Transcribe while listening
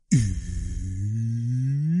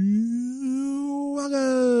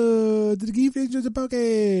episode of the Geek Features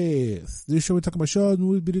Podcast. This show we talk about shows,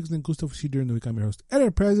 movies, videos, and cool stuff we see during the week. I'm your host,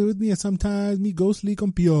 Edward Present, with me and sometimes me ghostly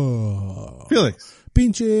compio. Felix.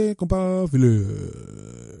 Pinche compa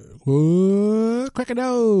Felix. What? Crack a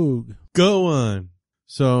dog. Go on.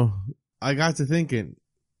 So I got to thinking,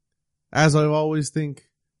 as I always think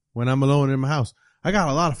when I'm alone in my house, I got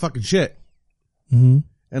a lot of fucking shit. Mm-hmm.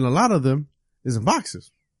 And a lot of them is in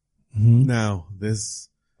boxes. Mm-hmm. Now, this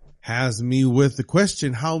has me with the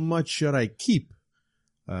question, how much should I keep?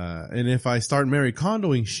 And if I start Mary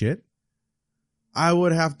Kondoing shit, I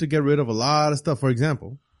would have to get rid of a lot of stuff, for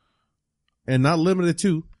example, and not limited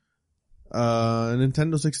to,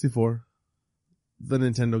 Nintendo 64, the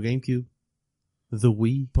Nintendo GameCube, the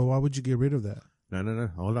Wii. But why would you get rid of that?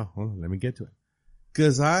 No. Hold on. Let me get to it.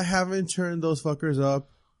 Cause I haven't turned those fuckers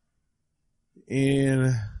up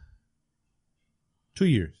in 2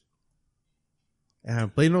 years. I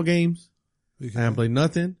haven't played no games. Okay. I haven't played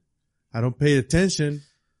nothing. I don't pay attention.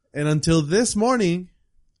 And until this morning,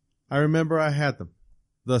 I remember I had them.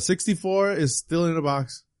 The 64 is still in the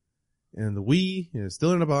box. And the Wii is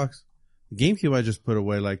still in the box. The GameCube I just put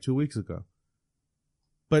away like 2 weeks ago.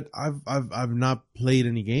 But I've not played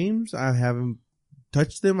any games. I haven't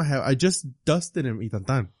touched them. I just dusted them,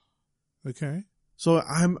 Itantan. Okay. So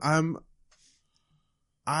I'm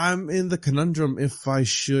in the conundrum if I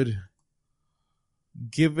should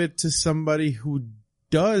give it to somebody who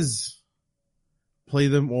does play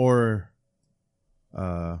them or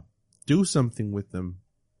do something with them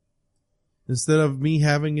instead of me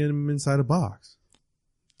having them inside a box.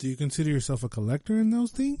 Do you consider yourself a collector in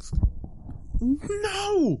those things?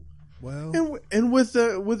 No. Well, And with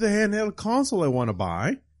the handheld console I want to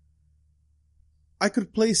buy, I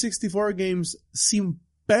could play 64 games sin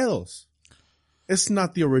pedos. It's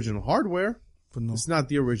not the original hardware. but no. It's not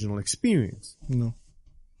the original experience. No.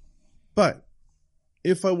 But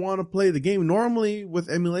if I want to play the game normally with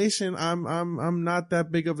emulation, I'm not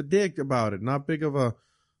that big of a dick about it. Not big of a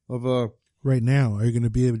Right now, are you going to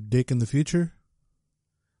be a dick in the future?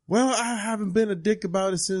 well, I haven't been a dick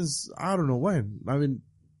about it since I don't know when. I mean,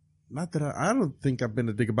 not that I don't think I've been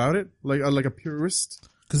a dick about it. Like a purist.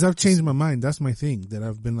 Because I've changed my mind. That's my thing. That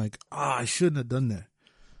I've been like, I shouldn't have done that.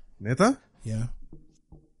 Neta? Yeah.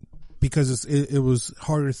 Because it was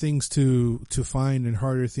harder things to find and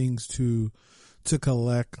harder things to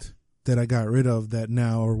collect that I got rid of that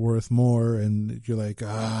now are worth more. And you're like,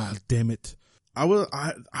 damn it. I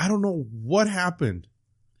don't know what happened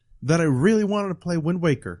that I really wanted to play Wind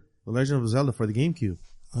Waker, The Legend of Zelda for the GameCube.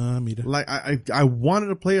 Mira. Like I wanted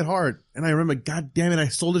to play it hard, and I remember, God damn it, I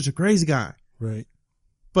sold it to Crazy Guy. Right.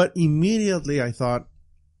 But immediately I thought,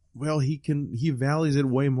 well, he values it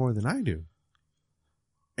way more than I do.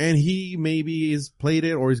 And he maybe has played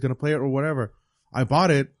it or he's going to play it or whatever. I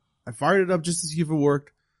bought it. I fired it up just to see if it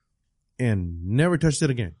worked and never touched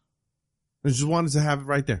it again. I just wanted to have it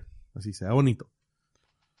right there. As he said, bonito.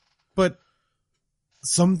 But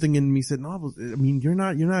something in me said, no, I mean, you're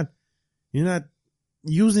not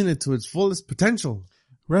using it to its fullest potential.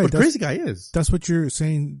 Right. But Crazy Guy is. That's what you're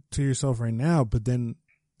saying to yourself right now, but then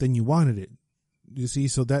you wanted it. You see,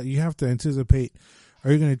 so that you have to anticipate,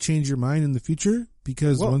 are you going to change your mind in the future?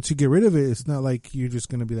 Because once you get rid of it, it's not like you're just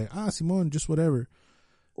going to be like, Simon, just whatever.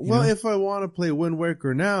 Well, if I want to play Wind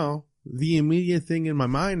Waker now, the immediate thing in my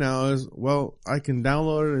mind now is, well, I can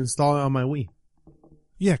download it and install it on my Wii.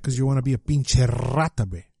 Yeah, because you want to be a pinche rata,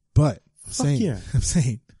 bre. But I'm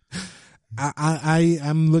saying,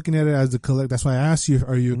 I'm looking at it as a collect. That's why I asked you,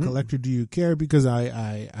 are you a collector? Do you care? Because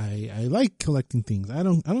I like collecting things. I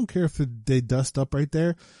don't care if they dust up right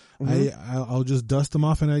there. I'll just dust them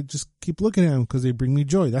off and I just keep looking at them because they bring me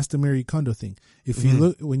joy. That's the Marie Kondo thing. If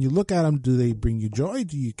you when you look at them, do they bring you joy?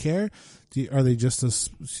 Do you care? Are they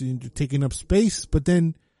just taking up space? But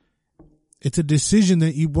then it's a decision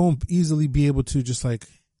that you won't easily be able to just like.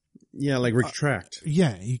 Yeah, like retract.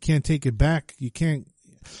 You can't take it back. You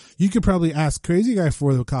could probably ask Crazy Guy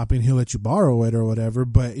for the copy and he'll let you borrow it or whatever.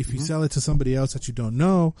 But if you sell it to somebody else that you don't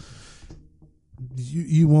know,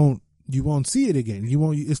 you won't see it again.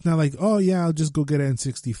 It's not like, oh yeah, I'll just go get an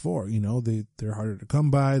N64. You know, they're harder to come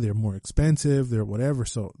by. They're more expensive. They're whatever.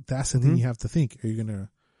 So that's the thing you have to think.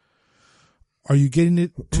 Are you getting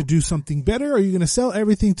it to do something better? Are you going to sell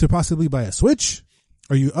everything to possibly buy a Switch?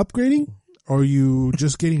 Are you upgrading? Or are you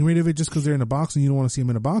just getting rid of it just because they're in a box and you don't want to see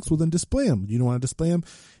them in a box? Well, then display them. You don't want to display them.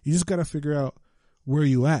 You just got to figure out where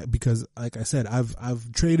you at, because like I said,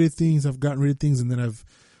 I've traded things, I've gotten rid of things, and then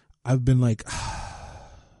I've been like,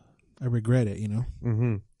 I regret it, you know?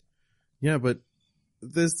 Mm-hmm. Yeah, but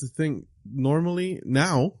this is the thing. Normally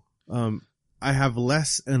now, I have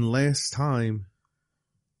less and less time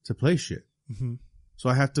to play shit. Mm-hmm. So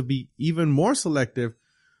I have to be even more selective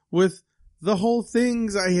with the whole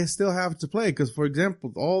things I still have to play. Because, for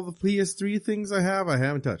example, all the PS3 things I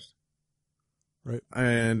haven't touched. Right.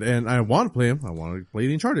 And I want to play them. I want to play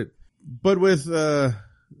the Uncharted. But with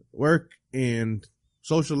work and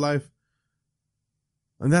social life,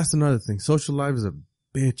 and that's another thing. Social life is a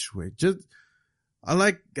bitch way. I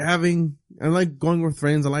like going with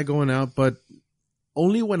friends. I like going out, but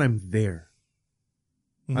only when I'm there.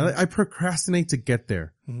 Mm-hmm. I procrastinate to get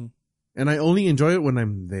there. Mm-hmm. And I only enjoy it when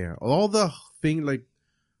I'm there. All the thing, like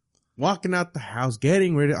walking out the house,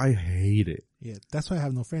 getting ready, I hate it. Yeah, that's why I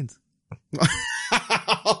have no friends.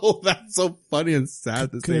 Oh, that's so funny and sad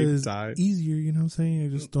at the same time. Easier, you know what I'm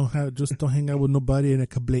saying? I just don't hang out with nobody and I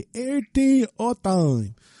can play everything all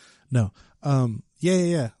time. No.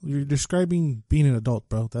 Yeah. You're describing being an adult,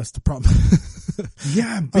 bro. That's the problem.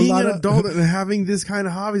 Yeah, being an adult and having this kind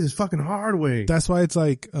of hobbies is fucking hard way. That's why it's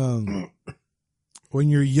like, when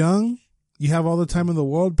you're young, you have all the time in the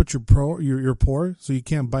world, but you're poor, so you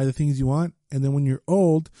can't buy the things you want. And then when you're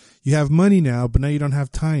old, you have money now, but now you don't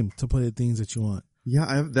have time to play the things that you want.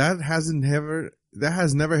 Yeah, that has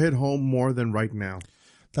never hit home more than right now.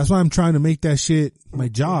 That's why I'm trying to make that shit my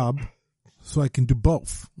job so I can do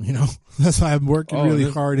both, you know? That's why I'm working really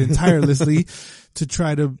hard and tirelessly to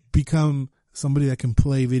try to become somebody that can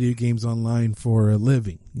play video games online for a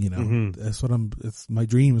living, you know? Mm-hmm. It's my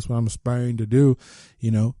dream. It's what I'm aspiring to do,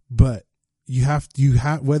 you know? But you have,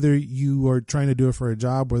 whether you are trying to do it for a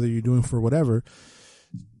job, whether you're doing it for whatever,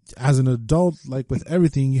 as an adult, like with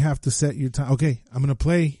everything, you have to set your time. Okay, I'm going to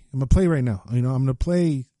play right now. You know, I'm going to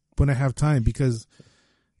play when I have time, because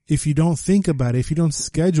if you don't think about it, if you don't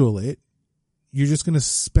schedule it, you're just going to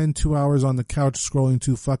spend 2 hours on the couch scrolling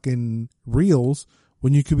to fucking reels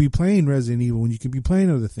when you could be playing Resident Evil, when you could be playing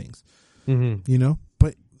other things, you know?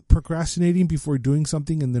 But procrastinating before doing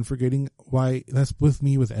something and then forgetting why, that's with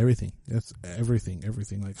me with everything. That's everything.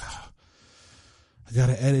 Like, I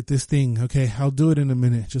gotta edit this thing. Okay, I'll do it in a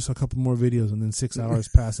minute. Just a couple more videos, and then 6 hours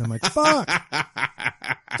pass. I'm like, fuck.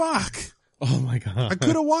 Oh my God. I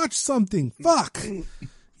could have watched something. Fuck.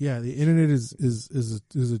 Yeah, the internet is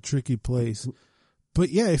a tricky place. But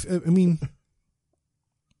yeah,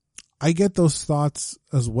 I get those thoughts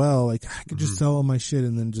as well. Like, I could just sell all my shit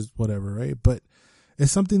and then just whatever, right? But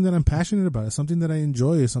it's something that I'm passionate about. It's something that I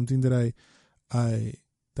enjoy. It's something that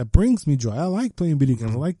that brings me joy. I like playing video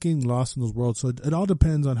games. I like getting lost in those worlds. So it all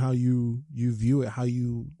depends on how you view it, how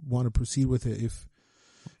you want to proceed with it. If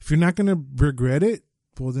you're not going to regret it,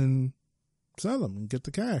 well then sell them and get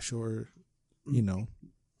the cash, or, you know.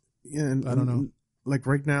 Yeah, and I don't know. Like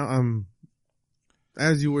right now,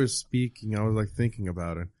 as you were speaking, I was like thinking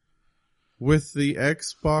about it. With the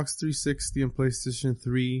Xbox 360 and PlayStation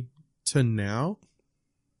 3 to now,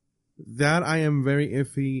 that I am very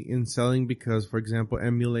iffy in selling, because, for example,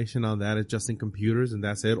 emulation on that is just in computers and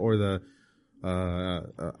that's it, or the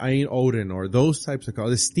Iron Odin, or those types of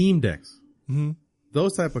consoles, the Steam Decks,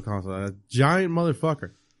 those type of consoles, a giant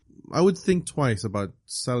motherfucker. I would think twice about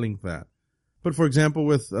selling that. But for example,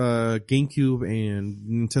 with GameCube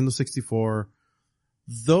and Nintendo 64,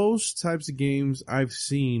 those types of games I've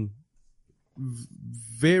seen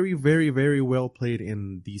very, very, very well played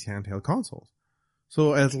in these handheld consoles.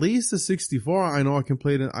 So at least the 64, I know I can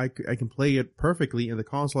play it. I can play it perfectly in the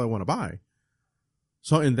console I want to buy.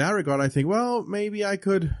 So in that regard, I think, well, maybe I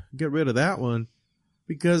could get rid of that one,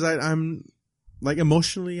 because I'm like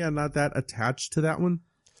emotionally, I'm not that attached to that one.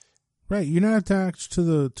 Right, you're not attached to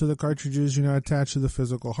the cartridges. You're not attached to the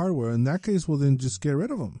physical hardware. In that case, well, then just get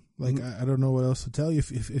rid of them. Like, I don't know what else to tell you.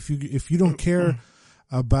 If you don't care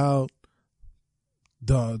about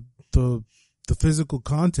the physical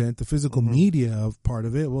content, the physical media of part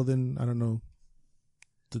of it, well, then I don't know.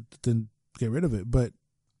 Then get rid of it. But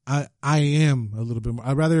I am a little bit more.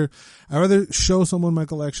 I'd rather show someone my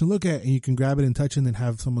collection, look at it, and you can grab it and touch it, and then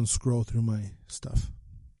have someone scroll through my stuff.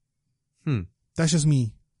 That's just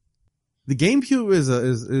me. The GameCube is a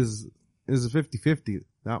 50-50,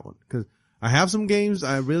 that one. Cause I have some games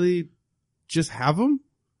I really just have them.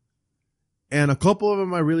 And a couple of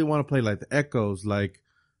them I really want to play, like the Echoes, like,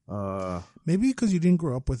 maybe because you didn't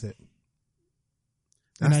grow up with it.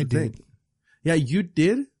 And I did. Yeah, you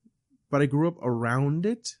did, but I grew up around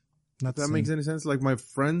it. Not if that makes any sense. Like, my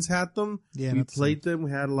friends had them. Yeah, we played them.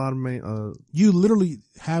 We had a lot of my, you literally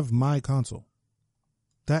have my console.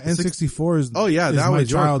 That N64 is, that is was my your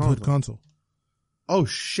childhood console. Oh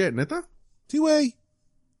shit, neta? T-Way.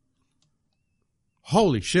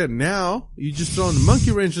 Holy shit, now you just throwing the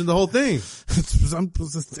monkey wrench in the whole thing.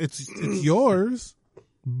 It's yours,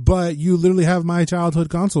 but you literally have my childhood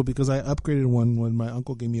console, because I upgraded one when my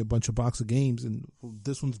uncle gave me a bunch of box of games, and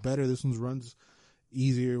this one's better. This one runs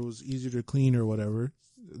easier. It was easier to clean or whatever.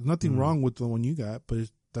 Nothing wrong with the one you got, but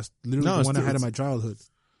that's literally No, the it's one I still- had in my childhood.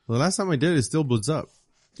 The last time I did, it still boots up.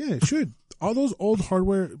 Yeah, it should. All those old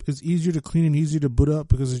hardware is easier to clean and easier to boot up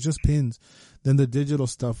because it's just pins. Then the digital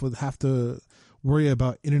stuff would have to worry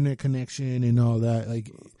about internet connection and all that. Like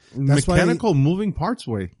that's Mechanical moving parts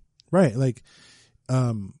way. right. Like,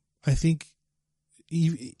 I think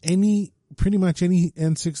pretty much any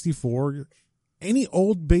N64, any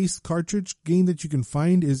old base cartridge game that you can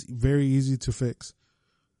find is very easy to fix.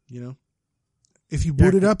 You know, if you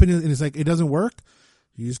boot it up and it's like it doesn't work,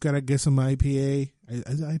 you just gotta get some IPA.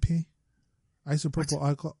 Is it IPA? Isopropyl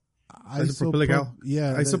alcohol. Isopropylic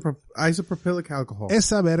alcohol.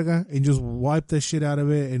 Esa verga, and just wipe the shit out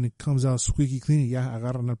of it, and it comes out squeaky clean. Ya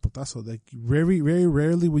agarran el putazo. Like very, very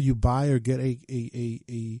rarely will you buy or get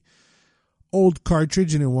a old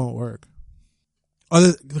cartridge and it won't work.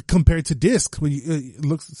 Other compared to disc, when it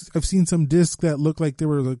looks, I've seen some discs that look like they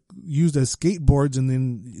were used as skateboards, and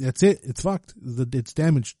then that's it. It's fucked. It's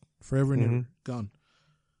damaged forever and ever. Gone.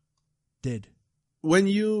 Dead. When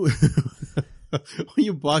you when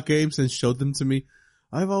you bought games and showed them to me,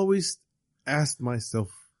 I've always asked myself,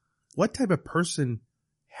 what type of person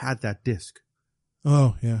had that disc?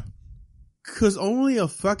 Oh yeah. Cause only a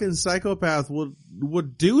fucking psychopath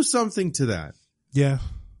would do something to that. Yeah.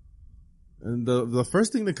 And the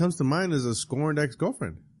first thing that comes to mind is a scorned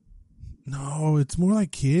ex-girlfriend. No, it's more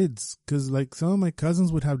like kids. Cause like some of my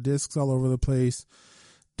cousins would have discs all over the place,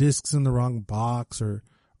 discs in the wrong box or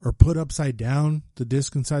put upside down the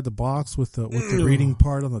disc inside the box with the reading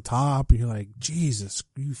part on the top. And you're like, Jesus,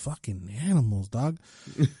 you fucking animals, dog.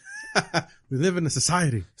 We live in a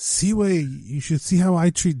society. Seaway, you should see how I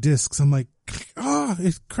treat discs. I'm like,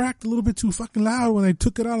 it cracked a little bit too fucking loud when I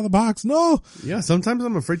took it out of the box. No. Yeah, sometimes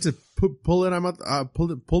I'm afraid to pull them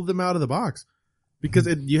out of the box because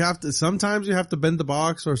sometimes you have to bend the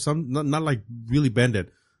box or not like really bend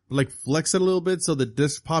it, but like flex it a little bit so the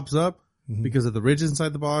disc pops up because of the ridge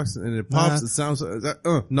inside the box and it pops. It sounds,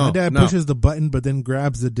 no. My dad pushes the button, but then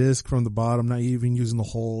grabs the disc from the bottom, not even using the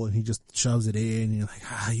hole, and he just shoves it in. And you're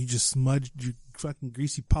like, you just smudged your fucking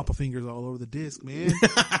greasy papa fingers all over the disc, man.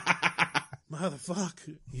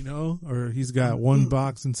 Motherfucker, you know? Or he's got one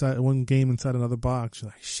game inside another box.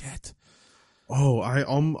 You're like, shit. Oh,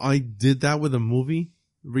 I did that with a movie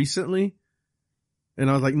recently. And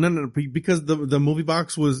I was like, no, because the movie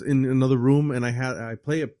box was in another room and I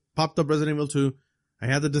popped up Resident Evil 2. I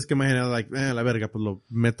had the disc in my hand and I was like, la verga, pues lo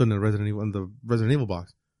meto en the Resident Evil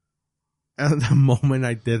box. And the moment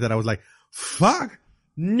I did that, I was like, fuck,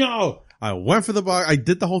 no. I went for the box. I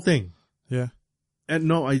did the whole thing. Yeah. And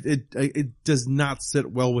no, it does not sit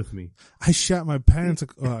well with me. I shot my parents,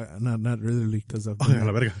 not really because of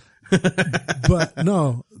la verga. But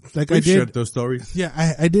no, like We've I did shared those stories.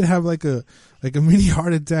 Yeah, I did have like a mini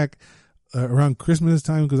heart attack around Christmas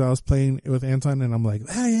time because I was playing with Anton and I'm like,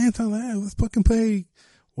 hey Anton, let's fucking play.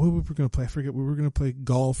 What we were gonna play? I forget. We were gonna play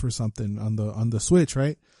golf or something on the Switch,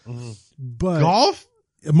 right? Mm-hmm. But golf,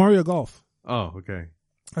 Mario Golf. Oh, okay.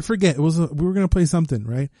 I forget. We were gonna play something,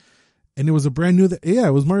 right? And it was a brand new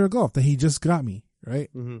it was Mario Golf that he just got me, right?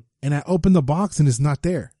 Mm-hmm. And I opened the box and it's not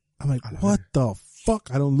there. I'm like, what the fuck?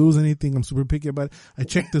 I don't lose anything. I'm super picky about it. I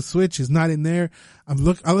check the Switch. It's not in there. I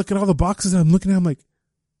look at all the boxes and I'm looking at it. I'm like,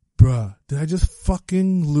 bruh, did I just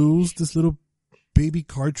fucking lose this little baby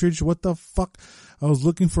cartridge? What the fuck? I was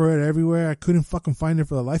looking for it everywhere. I couldn't fucking find it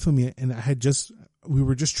for the life of me. And we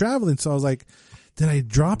were just traveling. So I was like, did I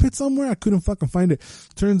drop it somewhere? I couldn't fucking find it.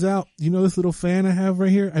 Turns out, you know, this little fan I have right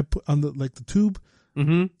here, I put on the tube.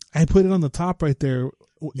 Mm-hmm. I put it on the top right there.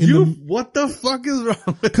 What the fuck is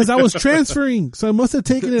wrong? Because I was transferring. So I must have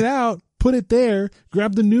taken it out, put it there,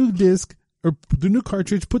 grabbed the new disc or the new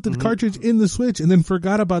cartridge, put the cartridge in the Switch and then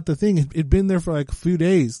forgot about the thing. It'd been there for like a few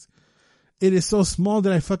days. It is so small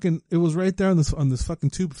that it was right there on this fucking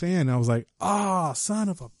tube fan. I was like, son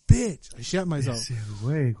of a bitch. I shot myself.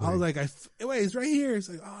 Wait. I was like, wait, it's right here. It's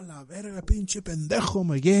like, la verga, pinche pendejo. I'm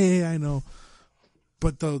like, yeah, I know.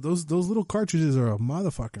 But those little cartridges are a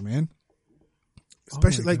motherfucker, man.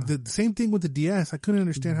 Especially like the same thing with the DS. I couldn't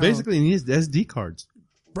understand how. Basically, it needs SD cards.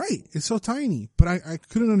 Right. It's so tiny. But I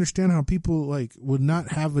couldn't understand how people like would not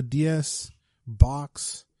have a DS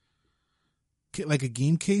box, like a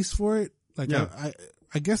game case for it. Like, yeah.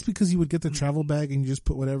 I guess because you would get the travel bag and you just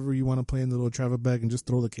put whatever you want to play in the little travel bag and just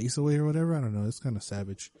throw the case away or whatever. I don't know. It's kind of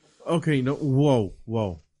savage. Okay. No.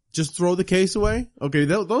 Whoa. Just throw the case away? Okay.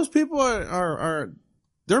 Those people are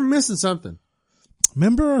they're missing something.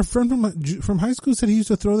 Remember our friend from high school said he used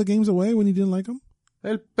to throw the games away when he didn't like them?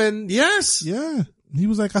 Yes. Yeah. He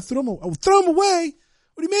was like, I throw them away.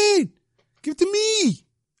 What do you mean? Give it to me.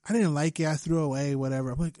 I didn't like it. I threw it away,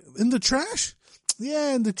 whatever. I'm like, in the trash?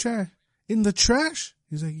 Yeah, in the trash. In the trash?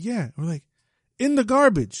 He's like, yeah. We're like, in the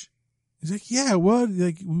garbage. He's like, yeah, what?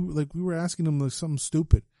 We were asking him like something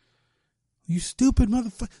stupid. You stupid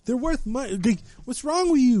motherfucker. They're worth money. Like, what's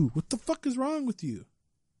wrong with you? What the fuck is wrong with you?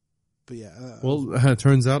 But yeah. It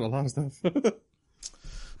turns out a lot of stuff.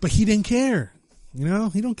 But he didn't care. You know,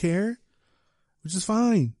 he don't care, which is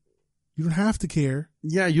fine. You don't have to care.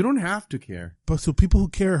 Yeah, you don't have to care. But so people who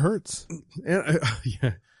care hurts. And,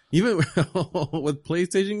 yeah. Even with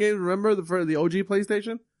PlayStation games, remember the OG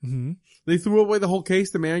PlayStation? Mm-hmm. They threw away the whole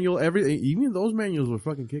case, the manual, everything. Even those manuals were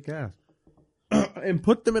fucking kick ass. And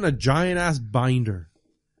put them in a giant ass binder.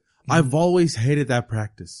 Mm-hmm. I've always hated that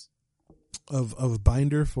practice. Of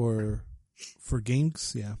binder for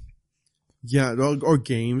games, yeah. Yeah, or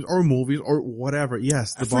games, or movies, or whatever.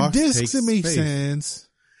 Yes, the for box discs, takes it makes space. sense.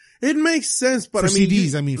 It makes sense, but for I mean,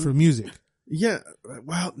 CDs, for music. Yeah,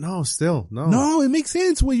 well, no, still, no. No, it makes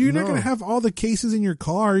sense. Well, you're not No. going to have all the cases in your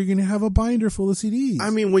car. You're going to have a binder full of CDs. I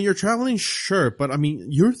mean, when you're traveling, sure, but I mean,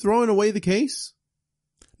 you're throwing away the case?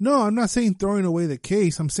 No, I'm not saying throwing away the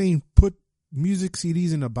case. I'm saying put music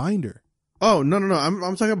CDs in a binder. Oh, no.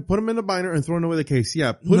 I'm talking about put them in a binder and throwing away the case.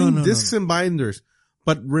 Yeah, putting discs in binders,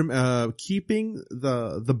 but keeping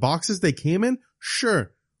the boxes they came in,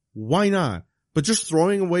 sure. Why not? But just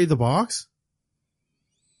throwing away the box?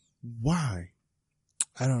 Why?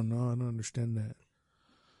 I don't know. I don't understand that.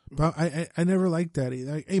 But I never liked that.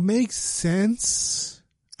 It makes sense,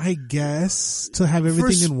 I guess, to have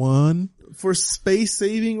everything in one. For space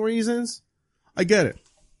saving reasons, I get it.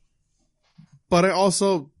 But I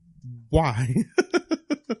also, why?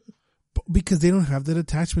 Because they don't have that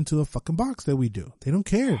attachment to the fucking box that we do. They don't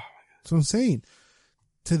care. That's what I'm saying.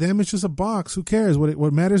 To them, it's just a box. Who cares?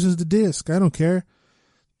 What matters is the disc. I don't care.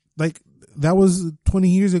 Like, that was 20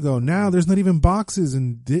 years ago. Now there's not even boxes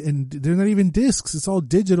and they're not even discs. It's all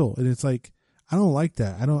digital. And it's like, I don't like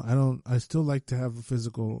that. I still like to have a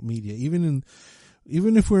physical media. Even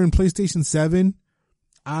if we're in PlayStation 7,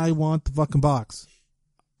 I want the fucking box.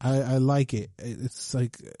 I like it. It's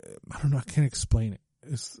like, I don't know. I can't explain it.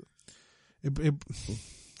 It's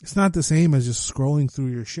not the same as just scrolling through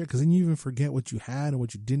your shit, because then you even forget what you had and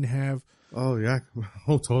what you didn't have. Oh yeah.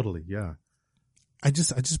 Oh, totally. Yeah. I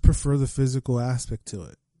just prefer the physical aspect to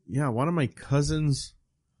it. Yeah. One of my cousins,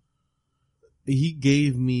 he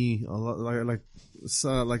gave me a lot,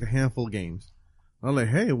 like a handful of games. I'm like,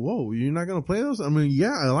 hey, whoa, you're not going to play those? I mean,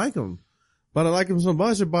 yeah, I like them, but I like them so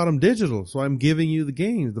much I bought them digital. So I'm giving you the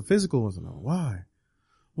games, the physical ones. Why?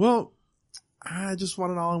 Well, I just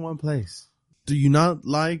want it all in one place. Do you not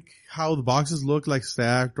like how the boxes look like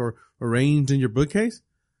stacked or arranged in your bookcase?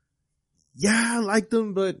 Yeah, I like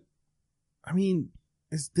them, but I mean,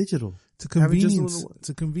 it's digital. It's a convenience. It's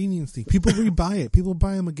a convenience thing. People rebuy it. People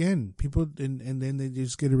buy them again. People, and then they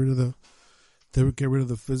just get rid of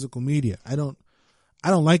the physical media. I don't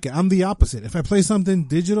like it. I'm the opposite. If I play something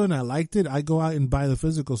digital and I liked it, I go out and buy the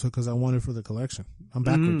physical because I want it for the collection. I'm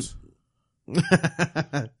backwards.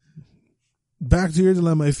 Back to your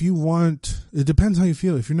dilemma. If you want, it depends how you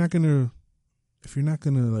feel. If you're not gonna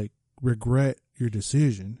like regret your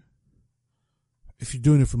decision, if you're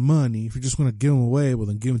doing it for money, if you're just gonna give them away, well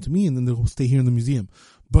then give them to me and then they'll stay here in the museum.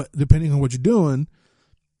 But depending on what you're doing,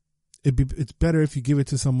 it's better if you give it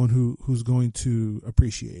to someone who's going to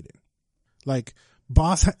appreciate it. Like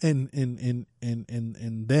Boss and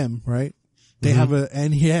them, right? They have a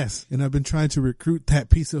NES, and I've been trying to recruit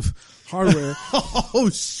that piece of hardware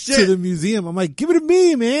oh shit to the museum. I'm like, give it to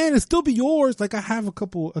me, man. It'll still be yours. Like, I have a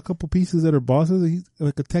couple pieces that are Bosses,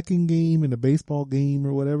 like a Tekken game and a baseball game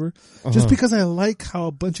or whatever, just because I like how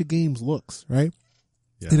a bunch of games looks, right?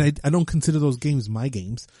 Yeah. And I don't consider those games my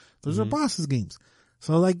games. Those are Bosses games.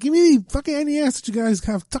 So like, give me the fucking NES that you guys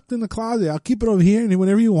have tucked in the closet. I'll keep it over here, and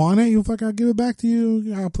whenever you want it, I'll give it back to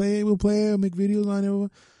you. I'll play it. We'll play it. I'll make videos on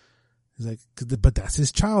it. He's like, but that's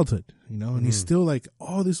his childhood, and he's still like,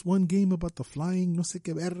 oh, this one game about the flying, no sé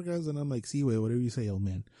qué vergas. And I'm like, see, wait, whatever you say, old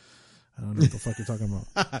man. I don't know what the fuck you're talking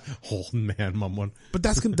about. Old man, mamon. But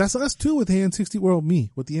that's us too with the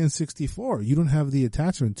N60, with the N64. You don't have the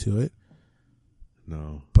attachment to it.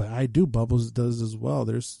 No. But I do. Bubbles does as well.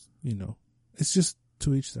 There's, it's just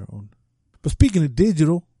to each their own. But speaking of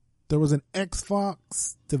digital, there was an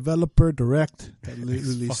Xbox Developer Direct that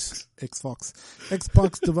released Xbox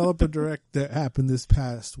Developer Direct that happened this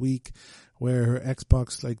past week, where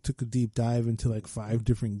Xbox took a deep dive into 5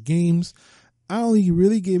 different games. I only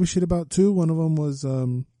really gave a shit about 2. One of them was,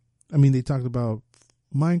 they talked about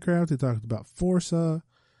Minecraft, they talked about Forza,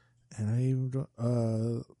 and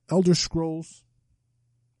Elder Scrolls,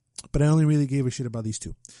 but I only really gave a shit about these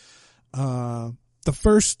 2. The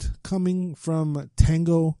first coming from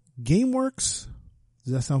Tango Gameworks.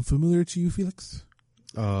 Does that sound familiar to you, Felix?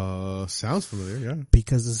 Sounds familiar, yeah.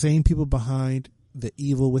 Because the same people behind The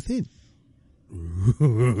Evil Within.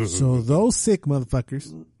 So those sick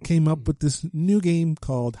motherfuckers came up with this new game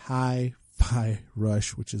called Hi-Fi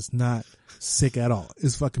Rush, which is not sick at all.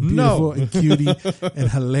 It's fucking beautiful and cutie and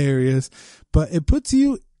hilarious. But it puts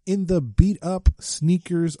you in the beat up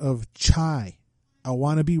sneakers of Chai, a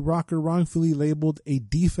wannabe rocker wrongfully labeled a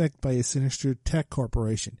defect by a sinister tech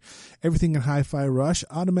corporation. Everything in Hi-Fi Rush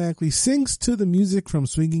automatically syncs to the music, from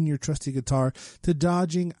swinging your trusty guitar to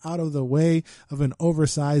dodging out of the way of an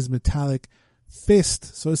oversized metallic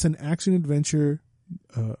fist. So it's an action adventure,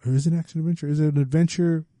 or is it an action adventure? Is it an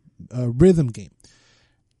adventure rhythm game?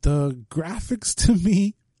 The graphics to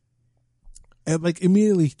me, like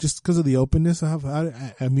immediately, just because of the openness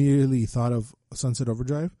I immediately thought of Sunset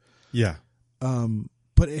Overdrive. Yeah.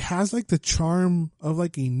 But it has like the charm of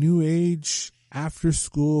like a new age after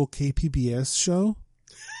school KPBS show.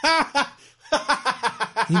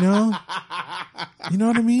 You know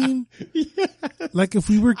what I mean? Yeah. Like if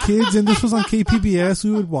we were kids and this was on KPBS,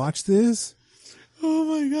 we would watch this. Oh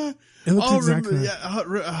my God. It looks exactly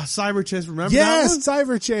Cyber Chase, remember yes, that one?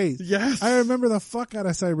 Cyber Chase. Yes. I remember the fuck out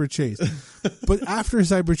of Cyber Chase. But after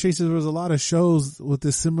Cyber Chase, there was a lot of shows with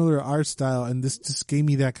this similar art style, and this just gave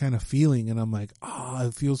me that kind of feeling, and I'm like,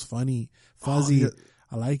 it feels funny, fuzzy. Oh, yeah.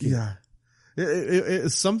 I like it. Yeah.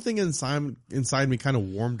 It something inside me kind of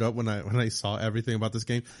warmed up when I saw everything about this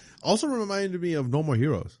game. Also reminded me of No More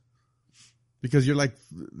Heroes. Because you're like,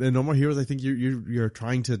 the No More Heroes, I think you're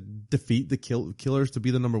trying to defeat the killers to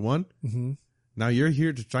be the number one. Mm-hmm. Now you're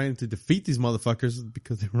here to trying to defeat these motherfuckers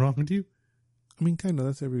because they wronged you. I mean, kind of.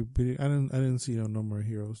 That's everybody. I didn't see No More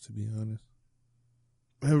Heroes, to be honest.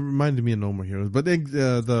 It reminded me of No More Heroes, but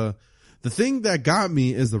the thing that got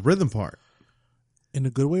me is the rhythm part. In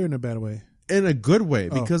a good way or in a bad way? In a good way,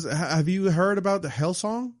 because have you heard about the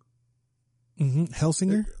Hellsong? Mm-hmm.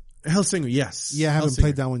 Hellsinger? Hellsinger, yes. Yeah, I haven't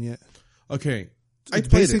played that one yet. Okay. It's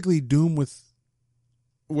basically Doom with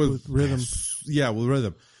rhythm. Yeah, with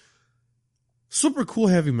rhythm. Super cool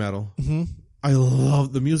heavy metal. Mm-hmm. I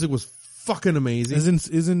love the music. Was fucking amazing.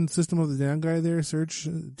 Isn't System of the Down guy there, Serge?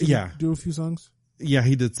 Do a few songs? Yeah,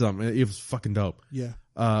 he did some. It was fucking dope. Yeah.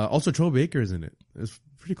 Also Troy Baker's in it. It's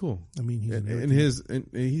pretty cool. I mean, he's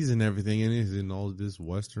he's in everything, and he's in all this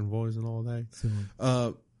Western voice and all that.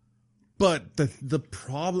 So. But the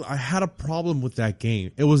problem, I had a problem with that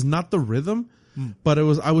game. It was not the rhythm, but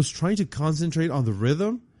I was trying to concentrate on the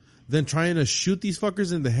rhythm, then trying to shoot these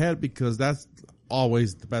fuckers in the head, because that's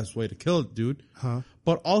always the best way to kill it, dude. Huh?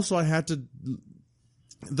 But also I had to,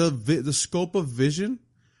 the scope of vision,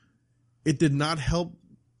 it did not help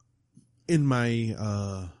in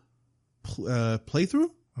my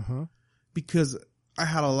playthrough, because I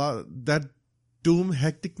had a lot, that Doom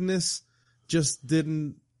hecticness just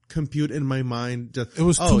didn't compute in my mind. Just, it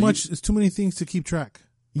was too much. It's too many things to keep track.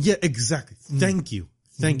 Yeah, exactly. Thank you.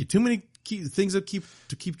 Too many things to keep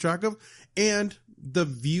track of, and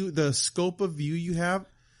the scope of view you have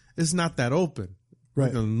is not that open.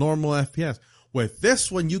 Right. Like a normal FPS. With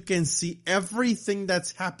this one, you can see everything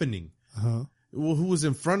that's happening. Who was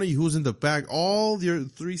in front of you? Who's in the back? All your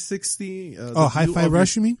 360. Hi-Fi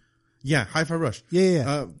Rush, you mean? Yeah, Hi-Fi Rush.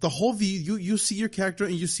 Yeah. The whole view, you see your character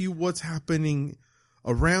and you see what's happening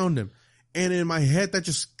around him. And in my head, that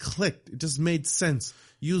just clicked. It just made sense.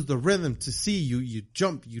 Use the rhythm to see you. You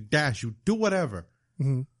jump, you dash, you do whatever.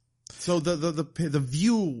 Mm-hmm. So the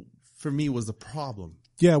view for me was the problem.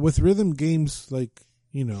 Yeah, with rhythm games, like,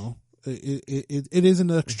 you know, it is an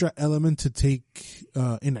extra element to take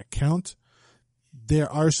in account.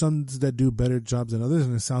 There are some that do better jobs than others,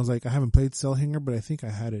 and it sounds like I haven't played Cellhanger, but I think I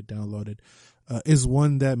had it downloaded. Is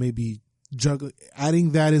one that maybe juggle.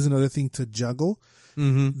 Adding that is another thing to juggle.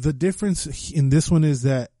 Mm-hmm. The difference in this one is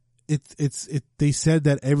that they said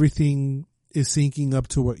that everything is syncing up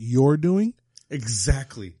to what you're doing.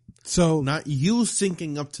 Exactly. So not you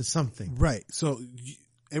syncing up to something. Right. So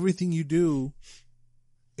everything you do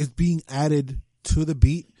is being added to the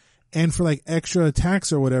beat. And for like extra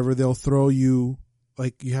attacks or whatever, they'll throw you,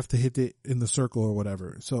 like you have to hit it in the circle or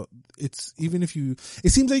whatever. So it's, even if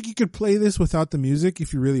it seems like you could play this without the music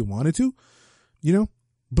if you really wanted to, you know?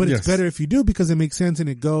 But it's better if you do, because it makes sense and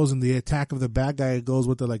it goes, and the attack of the bad guy goes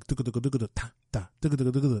with the like, and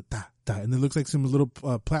it looks like some little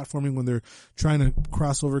platforming when they're trying to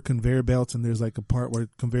cross over conveyor belts, and there's like a part where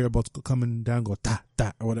conveyor belts go coming down, go ta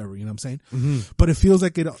ta or whatever, you know what I'm saying? Mm-hmm. But it feels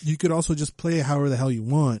like you could also just play it however the hell you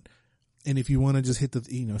want. And if you want to just hit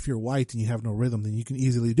if you're white and you have no rhythm, then you can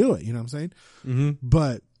easily do it, you know what I'm saying? Mm-hmm.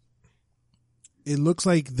 But it looks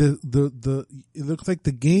like it looks like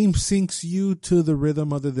the game syncs you to the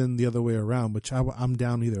rhythm other than the other way around, which I'm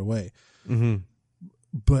down either way. Mm-hmm.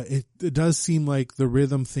 But it does seem like the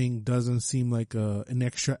rhythm thing doesn't seem like an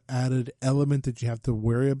extra added element that you have to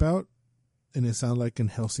worry about. And it sounded like in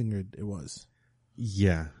Hellsinger it was.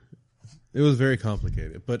 Yeah. It was very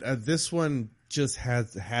complicated. But this one just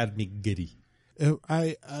had me giddy.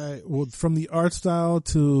 Well, from the art style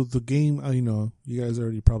to the game, you guys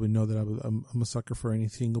already probably know that I'm a sucker for any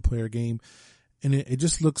single player game, and it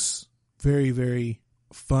just looks very, very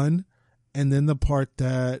fun. And then the part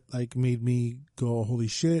that like made me go, holy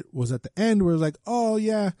shit, was at the end where it's like, oh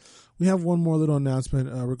yeah, we have one more little announcement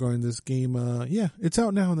regarding this game. Yeah, it's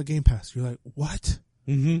out now on the Game Pass. You're like, what?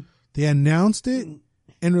 Mm-hmm. They announced it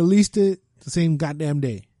and released it the same goddamn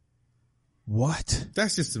day. What?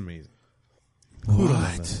 That's just amazing.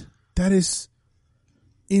 What? That is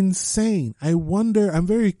insane. I'm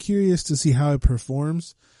very curious to see how it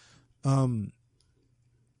performs.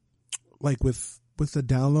 Like with the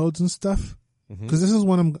downloads and stuff. Cause this is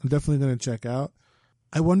one I'm definitely going to check out.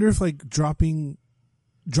 I wonder if like dropping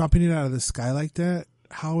it out of the sky like that,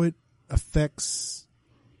 how it affects,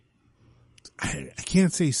 I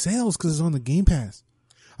can't say sales cause it's on the Game Pass.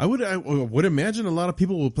 I would imagine a lot of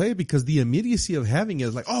people will play it because the immediacy of having it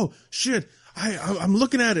is like, oh shit, I'm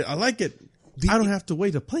looking at it. I like it. I don't have to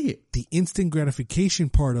wait to play it. The instant gratification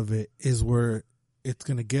part of it is where it's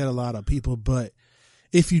going to get a lot of people. But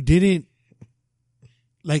if you didn't,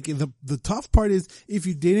 like the tough part is if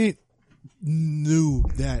you didn't knew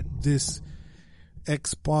that this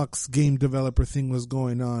Xbox game developer thing was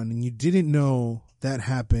going on and you didn't know that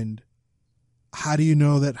happened, how do you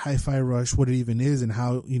know that Hi-Fi Rush, what it even is, and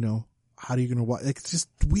how are you going to watch? Like, it's just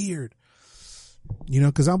weird,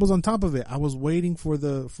 cause I was on top of it. I was waiting for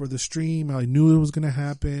the stream. I knew it was going to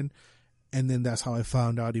happen. And then that's how I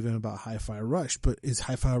found out even about Hi-Fi Rush. But is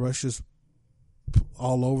Hi-Fi Rush just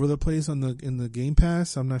all over the place in the Game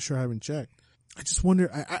Pass? I'm not sure. I haven't checked. I just wonder,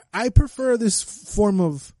 I prefer this form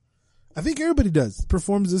of, I think everybody does,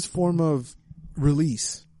 performs this form of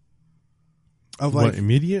release. Of like, what,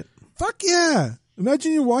 immediate? Fuck yeah.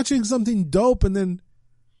 Imagine you're watching something dope and then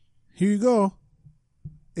here you go.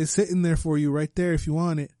 It's sitting there for you right there if you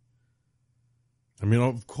want it. I mean,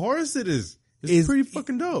 of course it is. It's pretty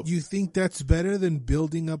fucking dope. You think that's better than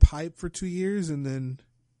building up hype for 2 years and then?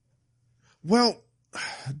 Well,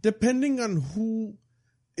 depending on who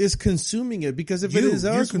is consuming it, because if it is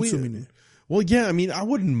us, you're consuming it. Well, yeah, I mean, I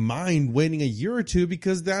wouldn't mind waiting a year or two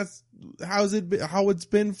because that's how it's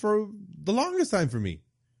been for the longest time for me.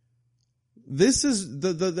 This is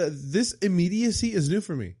this immediacy is new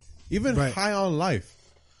for me. Even right. High on Life,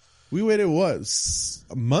 we waited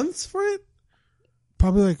months for it.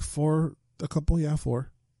 Probably like 4.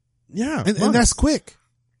 Yeah, and that's quick.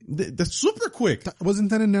 That's super quick. Wasn't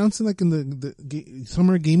that announced in like in the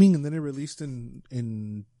summer gaming and then it released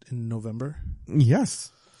in November?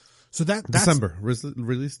 Yes. So that's December.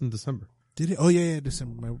 Released in December. Did it? Oh yeah,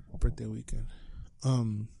 December, my birthday weekend.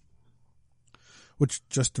 Which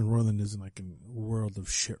Justin Roiland is in like a world of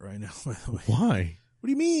shit right now, by the way. Why? What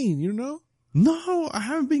do you mean? You know? No, I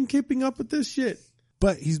haven't been keeping up with this shit.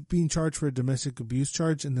 But he's being charged for a domestic abuse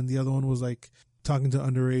charge, and then the other one was like talking to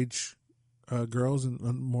underage girls and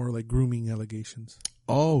more like grooming allegations.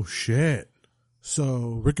 Oh shit!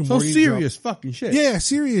 So Rick and Morty, serious fucking shit. Yeah,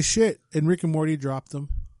 serious shit. And Rick and Morty dropped them,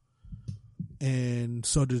 and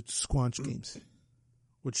so did Squanch Games,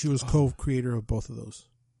 which he was co-creator of both of those.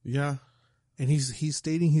 Yeah, and he's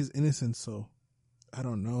stating his innocence. So I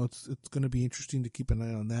don't know. It's going to be interesting to keep an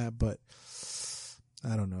eye on that, but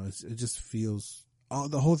I don't know. It just feels.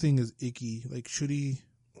 The whole thing is icky. Like, should he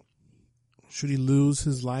lose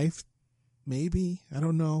his life? Maybe. I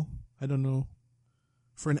don't know.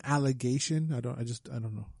 For an allegation, I don't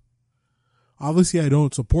know. Obviously, I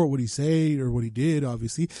don't support what he said or what he did,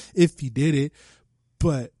 obviously, if he did it.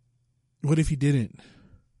 But what if he didn't?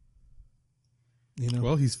 You know?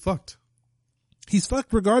 Well, he's fucked. He's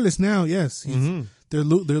fucked regardless now, yes. They're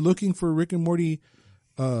looking for Rick and Morty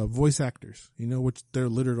voice actors, which they're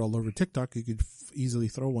littered all over TikTok. You could easily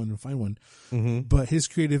throw one and find one. Mm-hmm. But his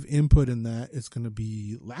creative input in that is going to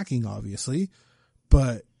be lacking, obviously.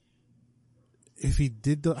 But if he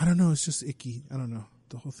did, I don't know. It's just icky. I don't know.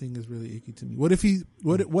 The whole thing is really icky to me. What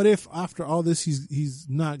if after all this he's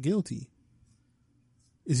not guilty?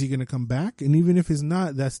 Is he going to come back? And even if he's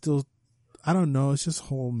not, that's still, I don't know. It's just a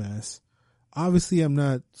whole mess. Obviously, I'm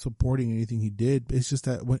not supporting anything he did. It's just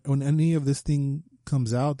that when any of this thing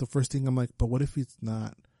comes out, the first thing I'm like, but what if it's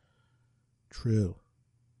not true?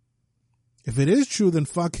 If it is true, then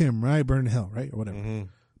fuck him, right? Burn in hell, right? Or whatever.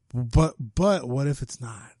 Mm-hmm. But what if it's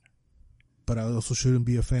not? but I also shouldn't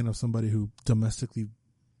be a fan of somebody who domestically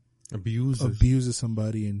abuses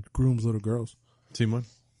somebody and grooms little girls. Simon.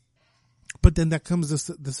 But then that comes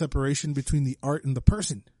the separation between the art and the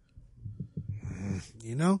person.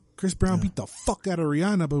 You know, Chris Brown beat the fuck out of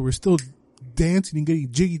Rihanna, but we're still dancing and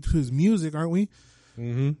getting jiggy to his music, aren't we?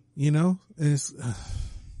 Mm-hmm. You know, and it's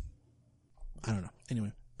I don't know.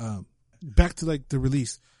 Anyway, back to like the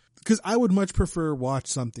release, because I would much prefer watch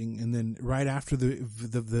something and then right after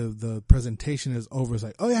the presentation is over, it's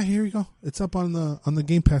like, oh yeah, here you go. It's up on the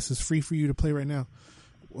Game Pass. It's free for you to play right now.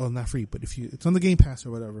 Well, not free, but it's on the Game Pass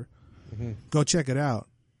or whatever. Mm-hmm. Go check it out.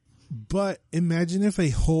 But imagine if a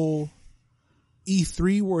whole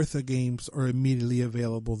E3 worth of games are immediately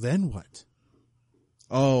available. Then what?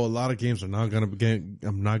 Oh, a lot of games are not gonna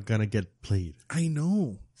get played. I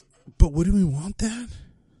know, but would we want that?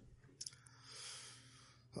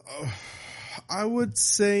 I would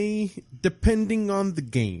say depending on the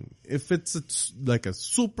game. If it's like a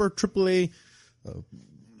super AAA,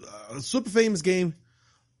 super famous game,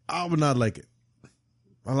 I would not like it.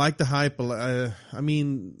 I like the hype. I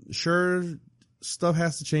mean, sure, stuff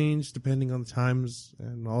has to change depending on the times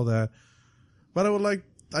and all that. But I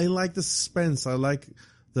like the suspense. I like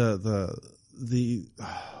the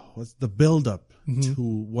build up to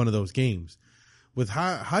one of those games. With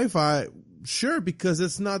Hi-Fi, sure, because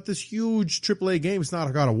it's not this huge AAA game. It's not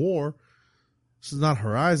a God of War. It's not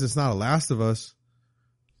Horizon. It's not a Last of Us.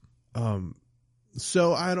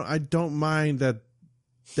 So I don't mind that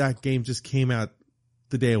game just came out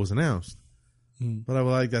the day it was announced. But I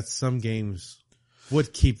would like that some games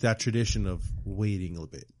would keep that tradition of waiting a little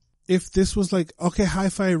bit. If this was like, okay,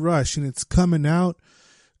 Hi-Fi Rush and it's coming out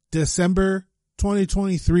December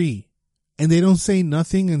 2023 and they don't say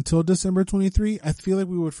nothing until December 23, I feel like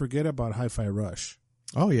we would forget about Hi-Fi Rush.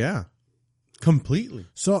 Oh yeah. Completely.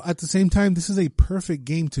 So at the same time, this is a perfect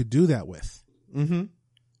game to do that with. Mm-hmm.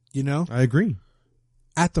 You know? I agree.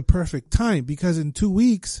 At the perfect time, because in 2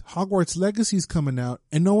 weeks, Hogwarts Legacy is coming out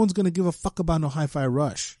and no one's going to give a fuck about no Hi-Fi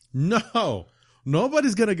Rush. No.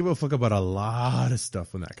 Nobody's going to give a fuck about a lot of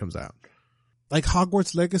stuff when that comes out. Like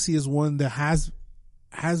Hogwarts Legacy is one that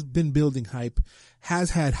has been building hype, has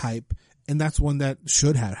had hype, and that's one that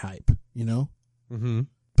should have hype, you know? Mm-hmm.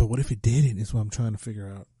 But what if it didn't is what I'm trying to figure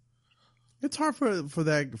out. It's hard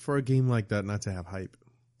for a game like that not to have hype.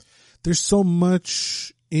 There's so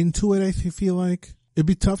much into it, I feel like. It'd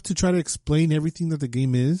be tough to try to explain everything that the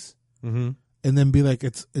game is. Mm-hmm. And then be like,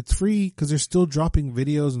 it's free, because they're still dropping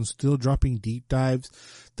videos and still dropping deep dives.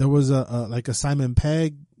 There was a Simon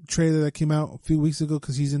Pegg trailer that came out a few weeks ago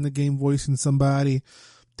because he's in the game voicing somebody.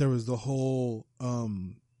 There was the whole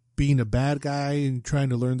being a bad guy and trying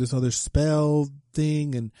to learn this other spell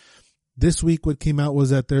thing. And this week what came out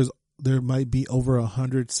was that there might be over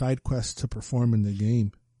 100 side quests to perform in the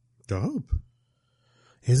game. Dope.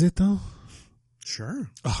 Is it though?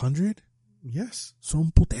 Sure. 100? Yes.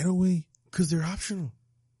 Son putero, güey. Because they're optional.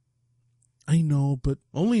 I know, but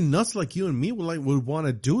only nuts like you and me would want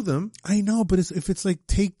to do them. I know, but if it's like,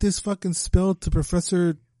 take this fucking spell to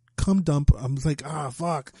Professor Cum Dump, I'm like,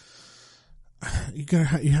 fuck.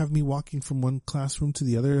 You have me walking from one classroom to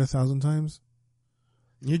the other 1,000 times.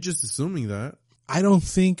 You're just assuming that. I don't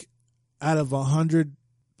think out of 100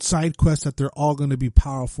 side quests that they're all going to be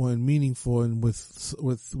powerful and meaningful and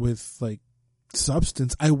with like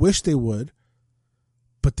substance. I wish they would,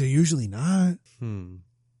 but they're usually not.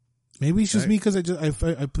 Maybe it's just me because I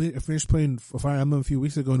finished playing Fire Emblem a few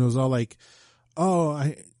weeks ago and it was all like, oh,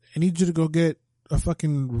 I need you to go get a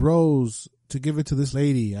fucking rose to give it to this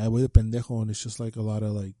lady. I voy de pendejo, and it's just like a lot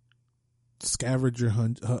of like scavenger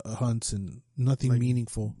hunts and nothing like,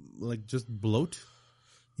 meaningful. Like just bloat?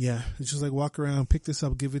 Yeah. It's just like walk around, pick this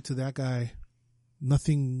up, give it to that guy.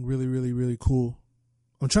 Nothing really, really, really cool.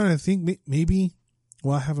 I'm trying to think maybe,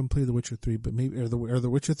 well, I haven't played The Witcher 3, but maybe are the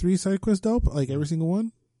Witcher 3 side quests dope? Like every single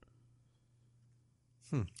one?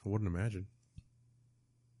 I wouldn't imagine.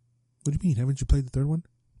 What do you mean? Haven't you played the third one?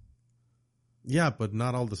 Yeah, but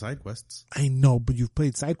not all the side quests. I know, but you've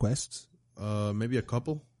played side quests. Maybe a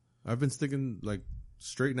couple. I've been sticking like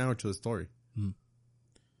straight now to the story.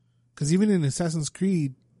 Because even in Assassin's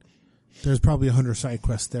Creed, there's probably 100 side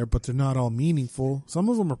quests there, but they're not all meaningful. Some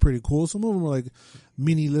of them are pretty cool. Some of them are like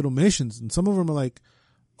mini little missions, and some of them are like,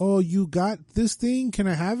 "Oh, you got this thing? Can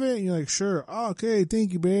I have it?" And you're like, "Sure." Oh, okay,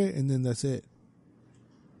 thank you, man. And then that's it.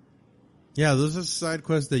 Yeah, those are side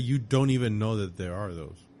quests that you don't even know that there are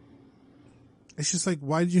those. It's just like,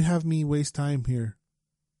 why did you have me waste time here?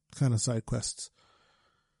 Kind of side quests.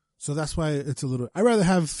 So that's why it's a little, I'd rather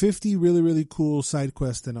have 50 really, really cool side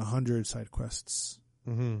quests than 100 side quests.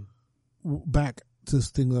 Mm-hmm. Back to this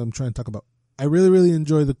thing that I'm trying to talk about. I really, really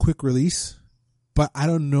enjoy the quick release, but I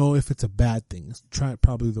don't know if it's a bad thing. It's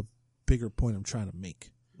probably the bigger point I'm trying to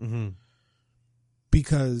make. Mm-hmm.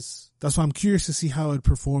 Because that's why I'm curious to see how it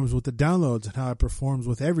performs with the downloads and how it performs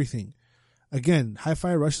with everything. Again,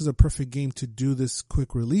 Hi-Fi Rush is a perfect game to do this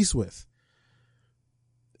quick release with.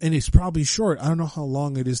 And it's probably short. I don't know how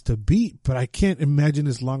long it is to beat, but I can't imagine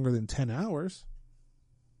it's longer than 10 hours.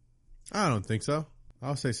 I don't think so.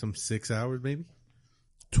 I'll say some 6 hours, maybe.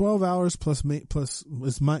 12 hours plus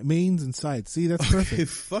mains and sides. See, that's perfect. Okay,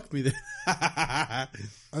 fuck me then. I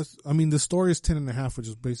mean, the story is 10 and a half, which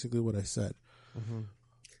is basically what I said. Mm-hmm.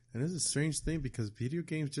 And it's a strange thing because video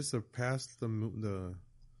games just surpassed the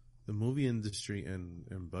movie industry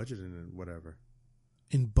and budget and whatever.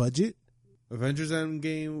 In budget? Avengers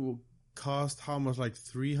Endgame will cost how much? Like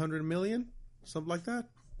 $300 million? Something like that?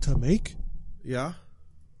 To make? Yeah.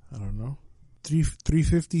 I don't know.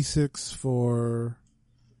 356 for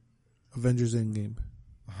Avengers Endgame.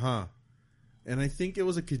 Huh. And I think it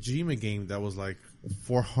was a Kojima game that was like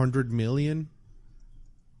 $400 million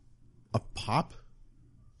a pop.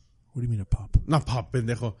 What do you mean a pop? Not pop,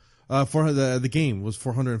 pendejo. For the game was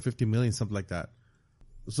 $450 million, something like that.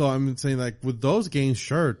 So I'm saying, like, with those games,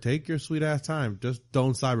 sure, take your sweet ass time. Just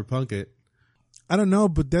don't cyberpunk it. I don't know,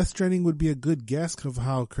 but Death Stranding would be a good guess of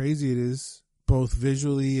how crazy it is, both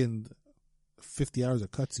visually and 50 hours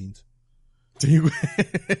of cutscenes.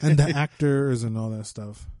 And the actors and all that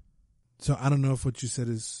stuff. So I don't know if what you said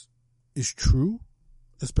is true,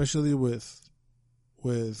 especially with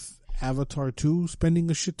Avatar 2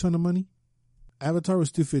 spending a shit ton of money. Avatar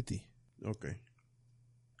was $250. Okay.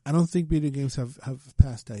 I don't think video games have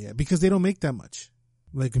passed that yet because they don't make that much.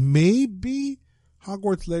 Like maybe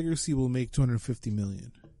Hogwarts Legacy will make $250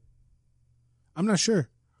 million. I'm not sure.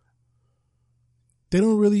 They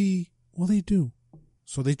don't really, well, they do.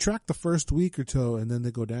 So they track the first week or so and then they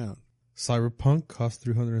go down. Cyberpunk cost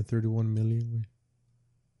 $331 million.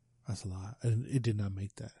 That's a lot. And it did not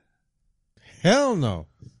make that. Hell no.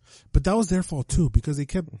 But that was their fault too because they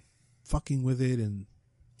kept fucking with it and.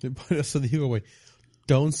 So they go away.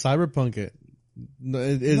 Don't cyberpunk it.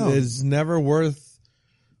 It's never worth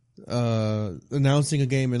announcing a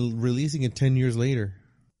game and releasing it 10 years later.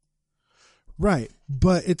 Right.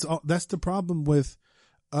 But that's the problem with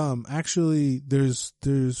actually there's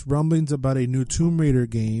rumblings about a new Tomb Raider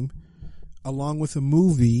game along with a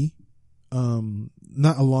movie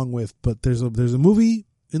not along with, but there's a movie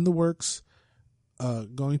in the works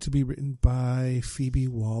going to be written by Phoebe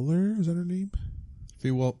Waller. Is that her name?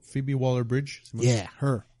 Phoebe Waller-Bridge? Yeah,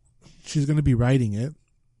 her. She's going to be writing it.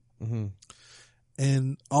 Mm-hmm.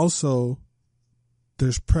 And also,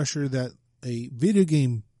 there's pressure that a video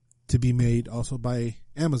game to be made also by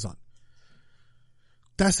Amazon.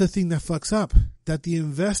 That's the thing that fucks up. That the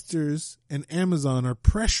investors and Amazon are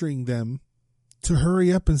pressuring them to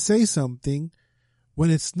hurry up and say something when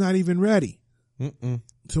it's not even ready. Mm-mm.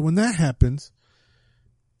 So when that happens,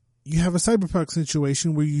 you have a cyberpunk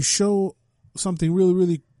situation where you show something really,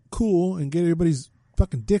 really cool and get everybody's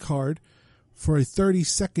fucking dick hard for a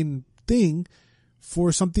 30-second thing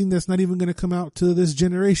for something that's not even going to come out to this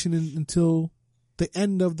generation until the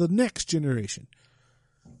end of the next generation.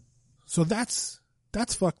 So that's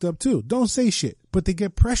fucked up too. Don't say shit. But they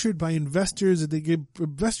get pressured by investors and they get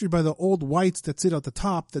pressured by the old whites that sit at the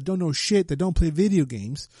top that don't know shit, that don't play video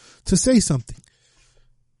games to say something.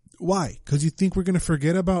 Why? Because you think we're going to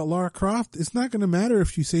forget about Lara Croft? It's not going to matter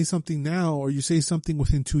if you say something now or you say something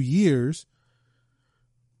within 2 years.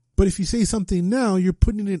 But if you say something now, you're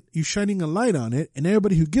shining a light on it, and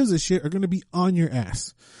everybody who gives a shit are going to be on your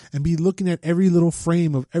ass and be looking at every little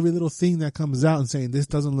frame of every little thing that comes out and saying, this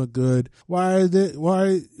doesn't look good.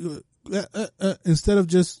 Instead of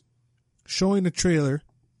just showing a trailer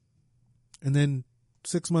and then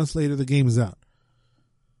 6 months later, the game is out.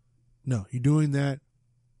 No, you're doing that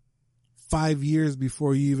 5 years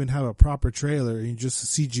before you even have a proper trailer and you just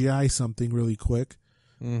CGI something really quick.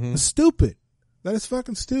 Mm-hmm. It's stupid. That is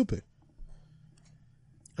fucking stupid.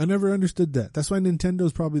 I never understood that. That's why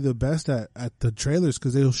Nintendo's probably the best at the trailers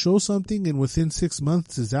because they'll show something and within 6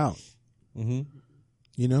 months it's out. Mm-hmm.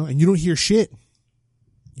 You know, and you don't hear shit.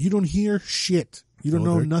 You don't hear shit. You don't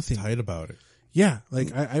know nothing. Tight about it. Yeah,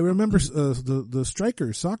 like I remember the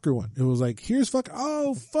Strikers soccer one. It was like, here's fuck,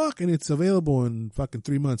 and it's available in fucking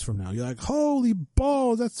 3 months from now. You're like, holy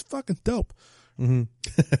balls, that's fucking dope.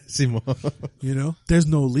 Mm-hmm. You know, there's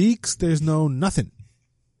no leaks, there's no nothing.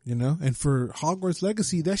 You know, and for Hogwarts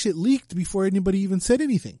Legacy, that shit leaked before anybody even said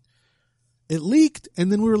anything. It leaked, and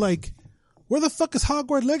then we were like, where the fuck is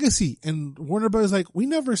Hogwarts Legacy? And Warner Brothers like, we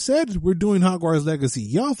never said we're doing Hogwarts Legacy.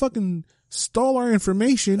 Y'all fucking stole our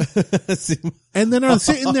information and then are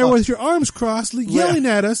sitting there with your arms crossed yelling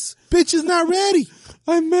at us. Bitch is not ready.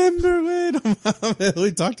 I remember when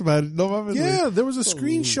we talked about it. No, yeah, there was a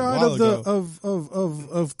screenshot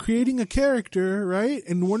of creating a character, right?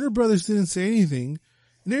 And Warner Brothers didn't say anything.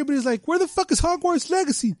 And everybody's like, where the fuck is Hogwarts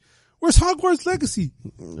Legacy? Where's Hogwarts Legacy?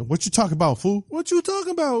 What you talking about, fool? What you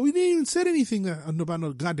talking about? We didn't even said anything about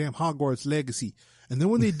no goddamn Hogwarts Legacy. And then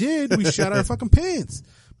when they did, we shot our fucking pants.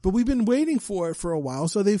 But we've been waiting for it for a while,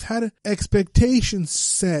 so they've had expectations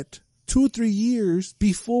set 2 or 3 years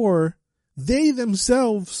before they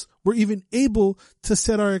themselves were even able to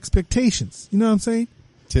set our expectations. You know what I'm saying?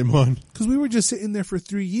 Timon. Because we were just sitting there for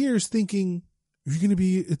 3 years thinking,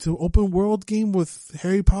 it's an open world game with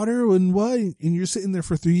Harry Potter and what? And you're sitting there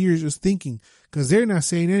for 3 years just thinking, because they're not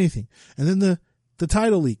saying anything. And then the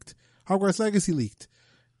title leaked. Hogwarts Legacy leaked.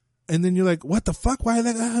 And then you're like, what the fuck? Why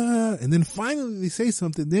that? And then finally they say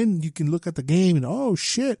something. Then you can look at the game and, oh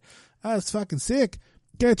shit, that's fucking sick.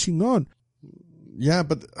 Catching on. Yeah,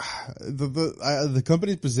 but the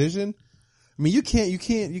company's position, I mean, you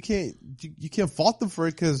can't fault them for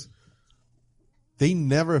it because they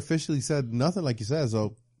never officially said nothing, like you said.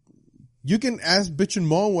 So you can ask, bitch, and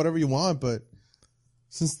moan whatever you want, but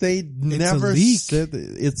since they never said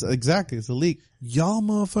it's a leak. Y'all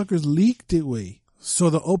motherfuckers leaked it way.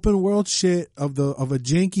 So the open world shit of a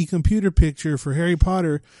janky computer picture for Harry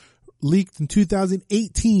Potter leaked in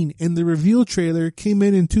 2018, and the reveal trailer came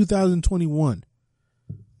in 2021.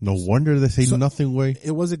 No wonder they say nothing way.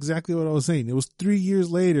 It was exactly what I was saying. It was 3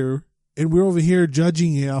 years later, and we're over here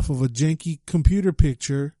judging it off of a janky computer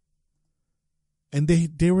picture, and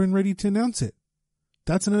they weren't ready to announce it.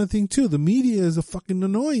 That's another thing too. The media is a fucking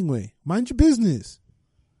annoying way. Mind your business.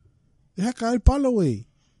 Deja caer el palo way.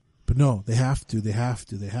 But no, they have to.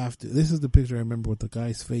 This is the picture I remember with the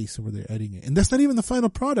guy's face where they're editing it. And that's not even the final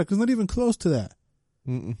product. It's not even close to that.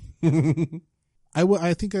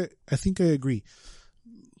 I think I agree.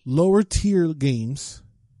 Lower tier games,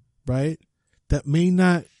 right, that may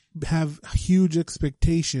not have huge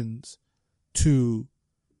expectations to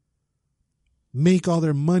make all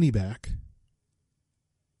their money back,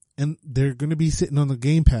 and they're going to be sitting on the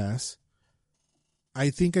Game Pass. I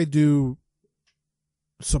think I do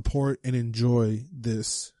support and enjoy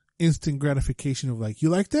this instant gratification of like, you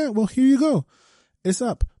like that? Well, here you go. It's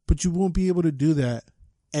up. But you won't be able to do that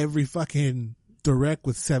every fucking direct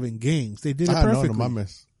with 7 games. They did it perfectly.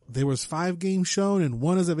 There was 5 games shown and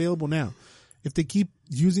 1 is available now. If they keep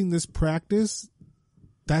using this practice,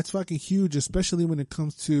 that's fucking huge, especially when it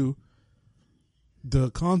comes to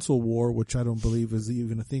the console war, which I don't believe is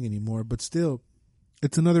even a thing anymore. But still,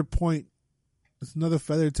 it's another point. It's another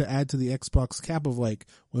feather to add to the Xbox cap of like,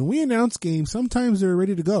 when we announce games, sometimes they're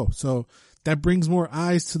ready to go. So that brings more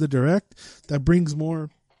eyes to the direct. That brings more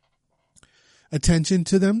attention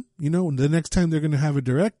to them. You know, the next time they're going to have a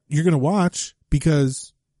direct, you're going to watch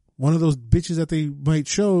because one of those bitches that they might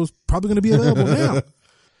show is probably going to be available now.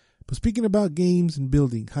 But speaking about games and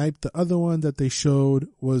building hype, the other one that they showed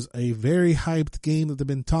was a very hyped game that they've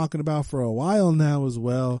been talking about for a while now as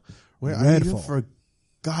well. Redfall.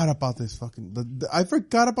 Forgot about this fucking. I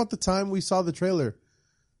forgot about the time we saw the trailer.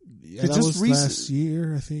 Yeah, that was last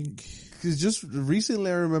year, I think. Because just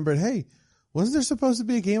recently I remembered, hey, wasn't there supposed to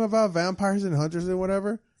be a game about vampires and hunters and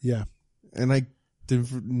whatever? Yeah. And I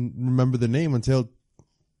didn't remember the name until.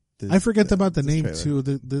 I forget about the name trailer. Too.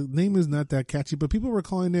 The name is not that catchy, but people were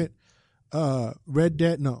calling it Left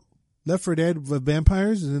 4 Dead with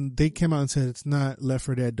vampires, and they came out and said it's not Left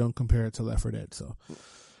 4 Dead. Don't compare it to Left 4 Dead. So.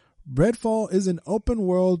 Redfall is an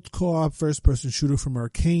open-world co-op first-person shooter from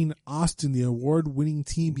Arcane Austin, the award-winning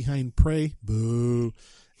team behind Prey, boo,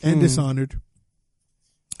 and Dishonored.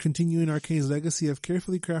 Continuing Arcane's legacy of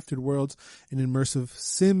carefully crafted worlds and immersive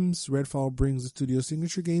sims, Redfall brings the studio's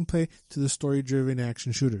signature gameplay to the story-driven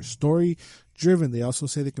action shooter. Story-driven. They also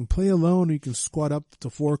say they can play alone, or you can squad up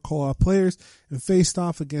to 4 co-op players and face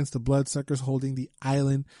off against the bloodsuckers holding the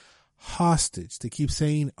island hostage. They keep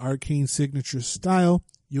saying Arcane's signature style.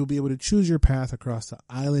 You'll be able to choose your path across the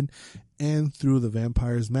island and through the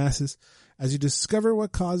vampire's masses as you discover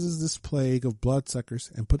what causes this plague of bloodsuckers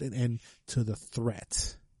and put an end to the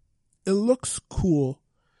threat. It looks cool,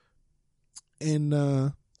 and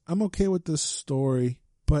I'm okay with this story,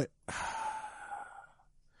 but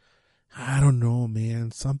I don't know,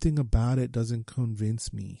 man. Something about it doesn't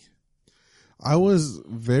convince me. I was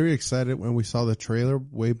very excited when we saw the trailer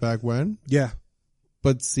way back when. Yeah.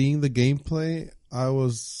 But seeing the gameplay, I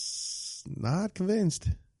was not convinced.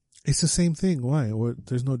 It's the same thing. Why?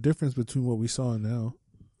 There's no difference between what we saw and now.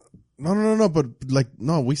 No. But like,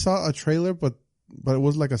 no, we saw a trailer, but it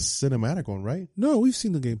was like a cinematic one, right? No, we've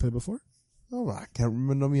seen the gameplay before. Oh, I can't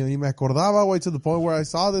remember. Ni me acordaba, way to the point where I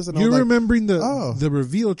saw this and I You're was like, remembering the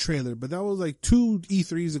reveal trailer, but that was like 2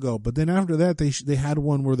 E3s ago. But then after that, they had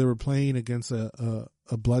one where they were playing against a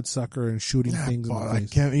bloodsucker and shooting things in the I face.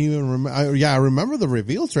 can't even remember. I remember the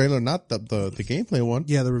reveal trailer, not the gameplay one.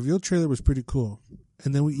 Yeah, the reveal trailer was pretty cool.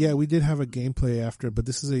 And then we did have a gameplay after, but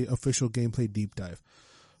this is a official gameplay deep dive.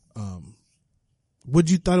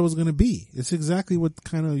 What you thought it was going to be? It's exactly what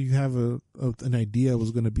kind of you have an idea it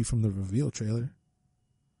was going to be from the reveal trailer.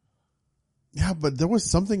 Yeah, but there was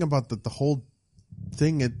something about the whole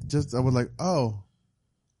thing. I was like, oh,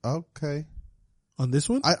 okay. On this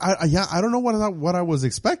one, I don't know what I was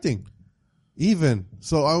expecting, even.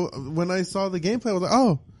 So when I saw the gameplay, I was like,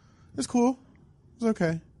 oh, it's cool, it's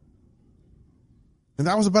okay. And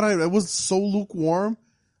that was about it. It was so lukewarm,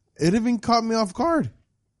 it even caught me off guard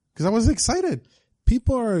because I was excited.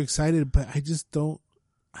 People are excited, but I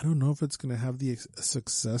don't know if it's going to have the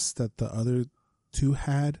success that the other 2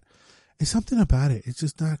 had. It's something about it. It's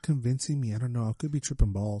just not convincing me. I don't know. I could be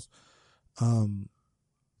tripping balls. I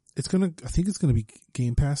think it's going to be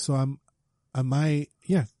Game Pass. So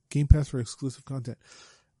Game Pass for exclusive content.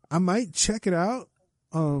 I might check it out.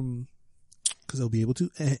 Cause I'll be able to,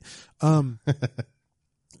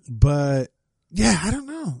 but yeah, I don't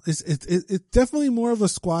know. It's definitely more of a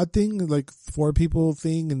squad thing, like 4 people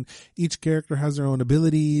thing, and each character has their own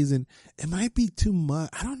abilities, and it might be too much.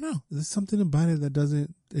 I don't know. There's something about it that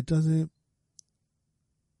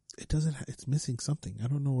it's missing something. I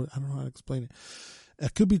don't know how to explain it. I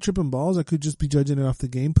could be tripping balls. I could just be judging it off the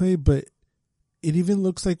gameplay, but it even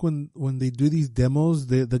looks like when they do these demos,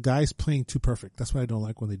 the guy's playing too perfect. That's what I don't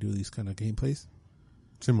like when they do these kind of gameplays.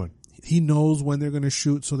 Simon. He knows when they're going to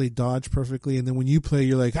shoot, so they dodge perfectly. And then when you play,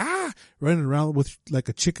 you're like, running around with like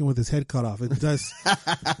a chicken with his head cut off. It does.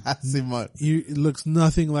 It looks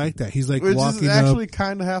nothing like that. He's like walking up. Which is actually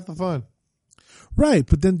kind of half the fun. Right.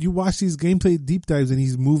 But then you watch these gameplay deep dives and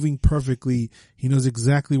he's moving perfectly. He knows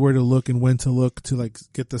exactly where to look and when to look to like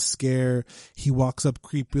get the scare. He walks up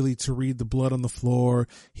creepily to read the blood on the floor.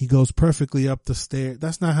 He goes perfectly up the stair.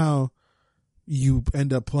 That's not how you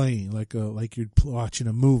end up playing like you're watching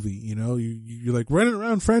a movie, you know, you're like running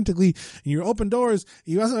around frantically and you open doors,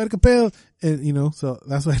 you also had a capel, and you know, so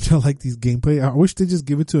that's why I don't like these gameplay. I wish they just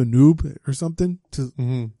give it to a noob or something to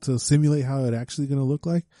simulate how it actually going to look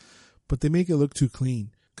like, but they make it look too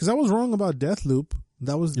clean. Cause I was wrong about Deathloop.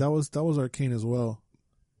 That was Arcane as well.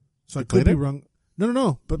 So I could be wrong.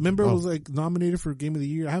 No. But remember it was like nominated for Game of the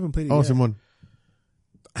Year. I haven't played it yet. Simon.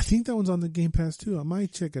 I think that one's on the Game Pass too. I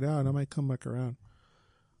might check it out. I might come back around.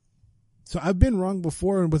 So I've been wrong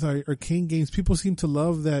before with our Arcane games. People seem to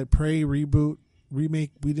love that Prey reboot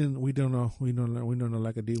remake. We don't know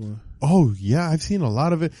like a D one. Oh yeah, I've seen a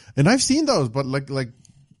lot of it, and I've seen those, but like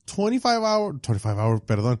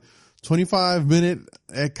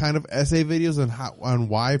 25-minute kind of essay videos on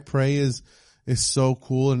why Prey is so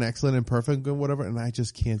cool and excellent and perfect and whatever, and I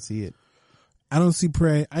just can't see it. I don't see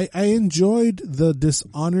Prey. I enjoyed the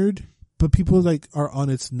Dishonored, but people like are on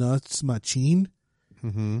its nuts machine.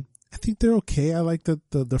 Mm-hmm. I think they're okay. I like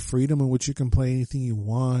the freedom in which you can play anything you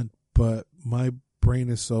want, but my brain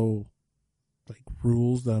is so like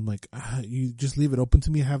rules that I'm like, you just leave it open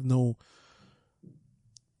to me. I have no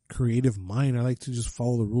creative mind. I like to just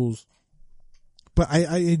follow the rules. But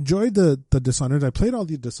I enjoyed the Dishonored. I played all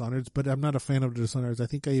the Dishonored, but I'm not a fan of the Dishonored. I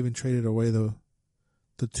think I even traded away the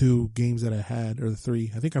 2 games that I had, or the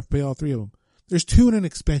 3. I think I've played all 3 of them. There's 2 in an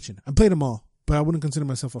expansion. I played them all, but I wouldn't consider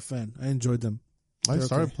myself a fan. I enjoyed them. I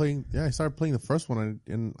started playing the first one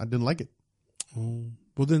and I didn't like it. Oh,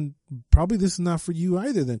 well then probably this is not for you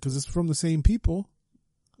either then, because it's from the same people.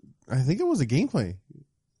 I think it was a gameplay.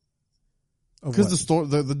 Because the story,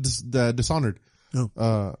 the Dishonored.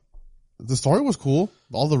 Oh. The story was cool.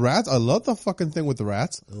 All the rats. I love the fucking thing with the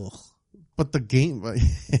rats. Ugh. But the game,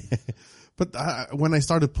 but when I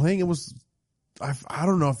started playing, it was, I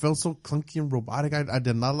don't know, it felt so clunky and robotic. I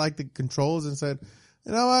did not like the controls and said,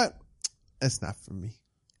 you know what? It's not for me.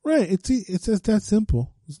 Right. It's just that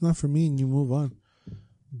simple. It's not for me, and you move on.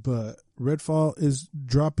 But Redfall is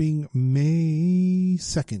dropping May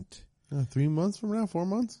 2nd. 3 months from now, 4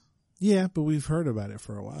 months? Yeah, but we've heard about it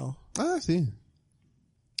for a while. I see.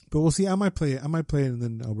 But we'll see. I might play it and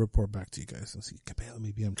then I'll report back to you guys and see.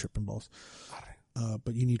 Maybe I'm tripping balls.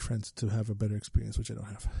 But you need friends to have a better experience, which I don't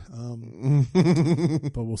have.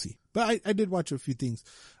 But we'll see. But I did watch a few things.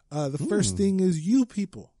 The first thing is You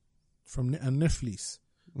People from Netflix.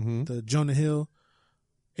 Mm-hmm. The Jonah Hill,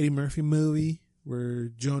 Eddie Murphy movie where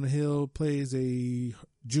Jonah Hill plays a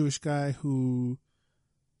Jewish guy who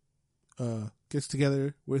gets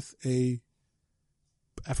together with a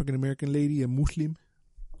African American lady, a Muslim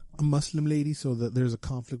lady, so that there's a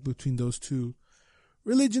conflict between those two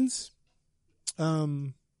religions.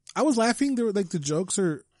 I was laughing. There were like the jokes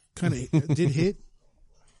are kind of did hit.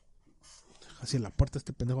 Así en la puerta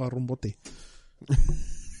este pendejo agarró un bote.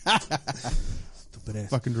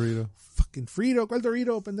 Fucking Dorito. Fucking Frito. ¿Cuál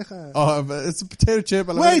Dorito, pendeja? Oh, it's a potato chip.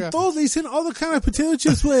 Wait, todos le dicen all the kind of potato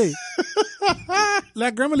chips, way.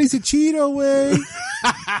 La grandma le dice Cheeto, way.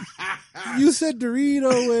 You said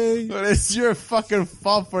Dorito, way. But it's your fucking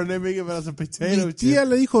fault for naming it as a potato Mi chip. tía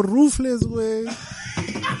le dijo Rufles, way.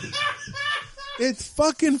 It's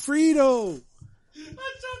fucking Frito. I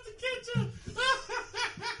dropped the ketchup.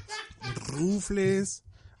 Rufles.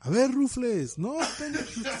 A ver, Rufles. No,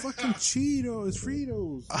 pendejo, it's fucking Cheeto. It's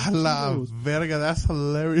Fritos. A la verga, that's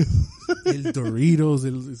hilarious. El Doritos.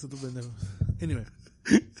 Es otro pendejo. Anyway.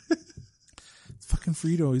 It's fucking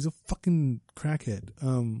Frito. He's a fucking crackhead.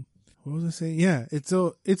 What was I saying? Yeah,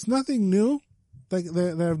 it's nothing new. Like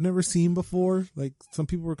that I've never seen before. Like some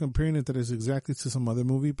people were comparing it that it's exactly to some other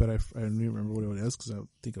movie, but I don't even remember what it was because I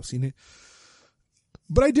think I've seen it.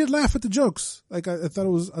 But I did laugh at the jokes. Like I thought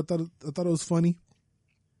it was funny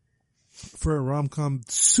for a rom-com.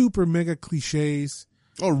 Super mega cliches.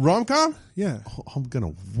 Oh, rom-com? Yeah. Oh, I'm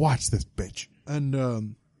gonna watch this bitch.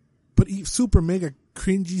 And but super mega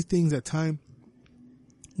cringy things at time.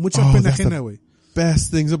 Mucha Oh, pena that's the ajena way.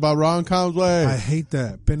 Best things about rom-coms, way. I hate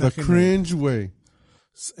that. Pena The ajena. cringe way.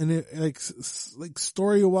 And it like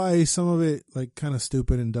story wise, some of it like kind of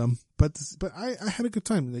stupid and dumb, but I had a good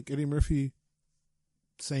time. Like Eddie Murphy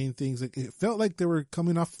saying things, like it felt like they were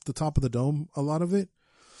coming off the top of the dome. A lot of it,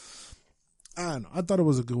 I don't know. I thought it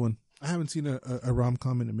was a good one. I haven't seen a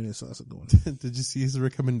rom-com in a minute, so that's a good one. Did you see his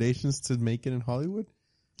recommendations to make it in Hollywood?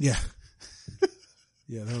 Yeah,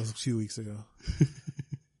 yeah, that was a few weeks ago.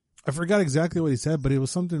 I forgot exactly what he said, but it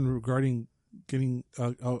was something regarding getting.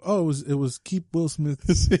 It was keep Will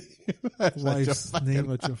Smith's wife's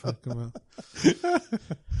name out your fucking mouth.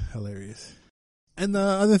 Hilarious. And the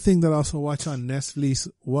other thing that I also watched on Netflix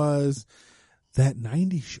was that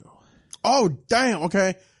 90s show. Oh, damn.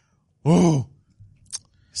 Okay. Oh,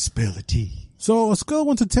 spill the tea. So, a scale of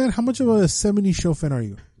 1 to 10, how much of a 70s show fan are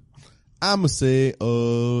you? I'm gonna say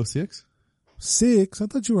 6. 6? I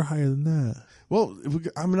thought you were higher than that. Well,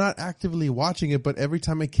 I'm not actively watching it, but every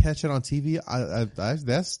time I catch it on TV,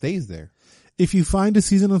 that stays there. If you find a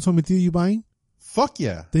season on Sometido you buying, Fuck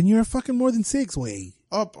yeah. then you're a fucking more than 6. Wait.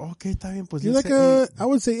 Oh, okay, está bien. Pues You're let's like say 8. I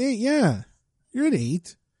would say 8, yeah. You're an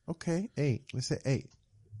 8. Okay, 8. Let's say 8.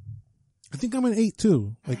 I think I'm an 8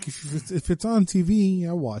 too. Like if it's on TV,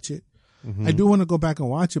 I watch it. Mm-hmm. I do want to go back and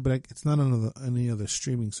watch it, but it's not on any other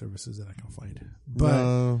streaming services that I can find. But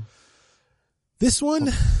No. this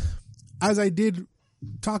one, as I did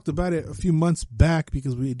talked about it a few months back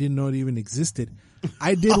because we didn't know it even existed.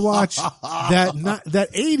 I did watch that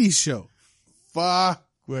 80s show. Fuck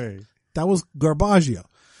way. That was Garbaggio.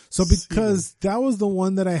 So because that was the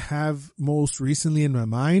one that I have most recently in my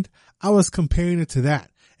mind, I was comparing it to that.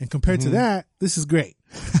 And compared to that, this is great.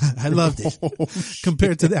 I loved it.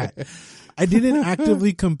 Compared to that. I didn't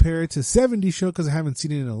actively compare it to 70s show because I haven't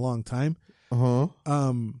seen it in a long time. Uh-huh.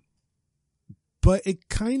 But it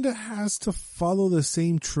kind of has to follow the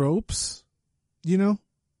same tropes, you know?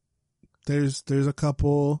 There's a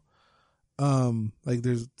couple, like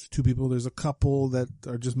there's two people, there's a couple that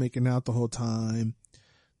are just making out the whole time.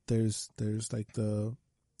 There's like the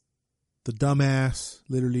dumbass,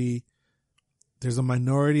 literally. There's a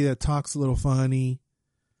minority that talks a little funny.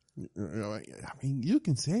 I mean, you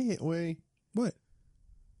can say it, way. What?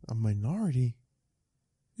 A minority?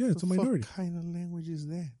 Yeah, it's a minority. What kind of language is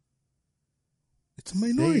that? It's a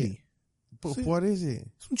minority. But what is it?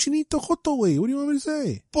 It's un chinito joto, güey. What do you want me to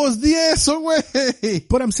say? Pues di eso, güey.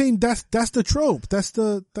 But I'm saying that's the trope. That's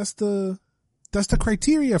the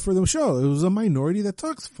criteria for the show. It was a minority that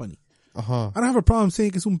talks funny. Uh-huh. I don't have a problem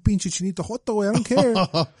saying it's un pinche chinito joto, güey. I don't care.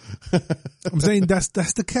 I'm saying that's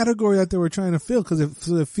the category that they were trying to fill because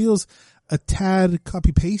it feels a tad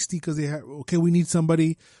copy pasty because they have, okay, we need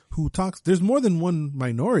somebody who talks. There's more than one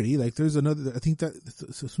minority. Like there's another, I think that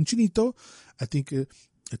it's un chinito. I think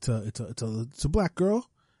it's a black girl.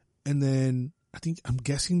 And then I'm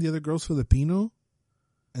guessing the other girl's Filipino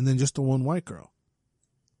and then just the one white girl.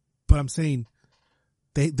 But I'm saying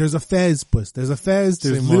there's a Fez, pues. There's a Fez.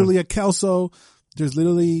 There's Same literally a Kelso. There's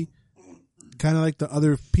literally kind of like the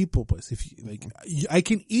other people, pues. If you like, I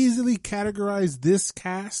can easily categorize this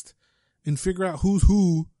cast and figure out who's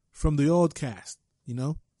who from the old cast. You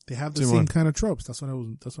know, they have the same kind of tropes. That's what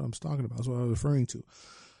I'm talking about. That's what I was referring to.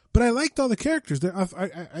 But I liked all the characters.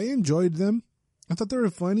 I enjoyed them. I thought they were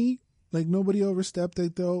funny. Like nobody overstepped. They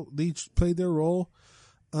each played their role.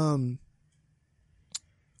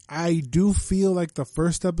 I do feel like the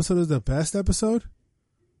first episode is the best episode.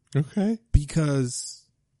 Okay. Because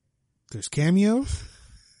there's cameos.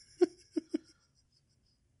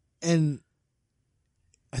 And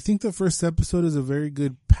I think the first episode is a very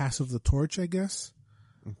good pass of the torch, I guess.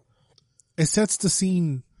 It sets the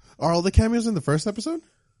scene. Are all the cameos in the first episode?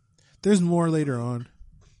 There's more later on.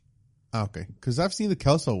 Okay. Because I've seen the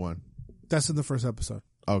Kelso one. That's in the first episode.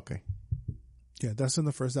 Okay. Yeah, that's in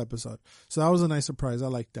the first episode. So that was a nice surprise. I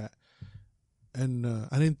like that. And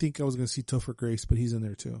I didn't think I was going to see Topher Grace, but he's in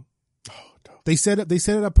there too. Oh, dope. They set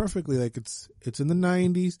it up perfectly. Like it's in the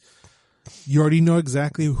 90s. You already know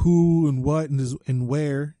exactly who and what and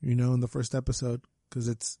where, you know, in the first episode, because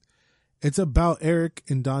it's about Eric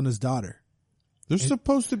and Donna's daughter. They're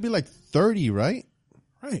supposed to be like 30, right?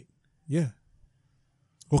 Right. Yeah.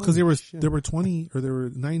 Well, because they were 20 or they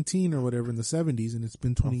were 19 or whatever in the 70s, and it's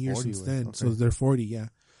been 20 years since then. Okay. So they're 40. Yeah.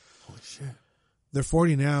 Holy shit. They're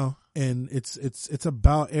 40 now, and it's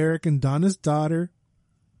about Eric and Donna's daughter,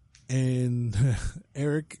 and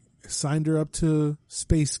Eric signed her up to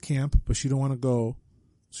space camp, but she don't want to go.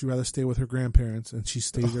 She'd rather stay with her grandparents, and she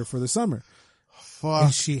stays there for the summer. Fuck.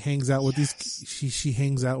 And she hangs out with she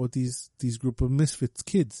hangs out with these group of misfits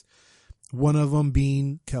kids. One of them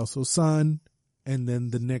being Kelso's son, and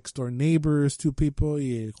then the next door neighbors, two people,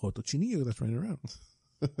 Joto Chinillo that's running around.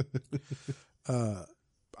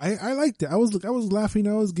 I liked it. I was laughing.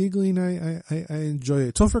 I was giggling. I enjoy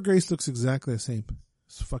it. Topher Grace looks exactly the same.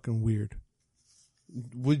 It's fucking weird.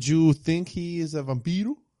 Would you think he is a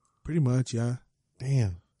vampiro? Pretty much, yeah.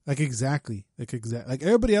 Damn. Like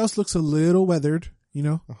everybody else looks a little weathered, you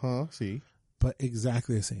know? See. But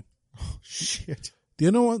exactly the same. Oh, shit. The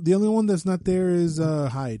only one that's not there is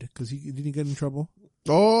Hyde, because didn't he get in trouble?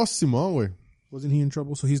 Oh, Simón, güey. Wasn't he in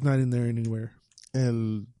trouble? So he's not in there anywhere.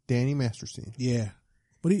 El Danny Masterson. Yeah.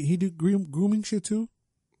 What he do grooming shit too?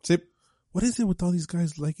 Sip. What is it with all these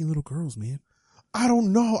guys liking little girls, man? I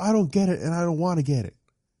don't know. I don't get it, and I don't want to get it.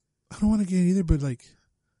 I don't want to get it either, but like,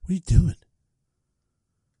 what are you doing?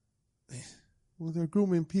 Well, they're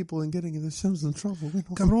grooming people and getting themselves in trouble.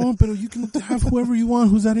 Cabrón, pero you can have whoever you want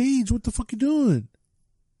who's that age. What the fuck you doing?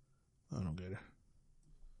 I don't get it.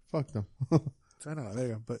 Fuck them.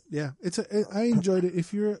 But yeah, I enjoyed it.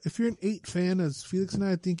 If you're an 8 fan, as Felix and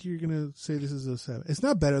I think you're gonna say this is a 7. It's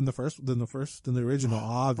not better than the original,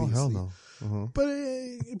 obviously. Oh, hell no. But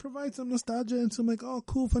it provides some nostalgia and some like, oh,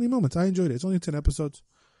 cool, funny moments. I enjoyed it. It's only 10 episodes,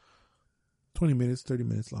 20 minutes, 30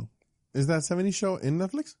 minutes long. Is that 70 show in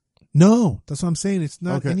Netflix? No, that's what I'm saying. It's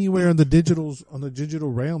not anywhere on the digital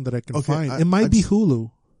realm that I can find. It might be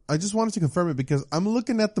Hulu. I just wanted to confirm it because I'm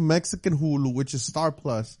looking at the Mexican Hulu, which is Star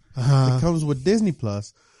Plus. It comes with Disney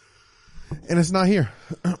Plus, and it's not here.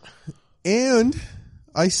 And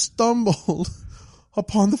I stumbled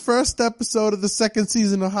upon the first episode of the second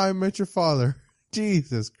season of How I Met Your Father.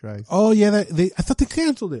 Jesus Christ! Oh yeah, I thought they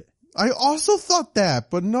canceled it. I also thought that,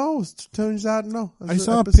 but no. Turns out no. I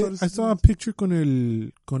saw a picture con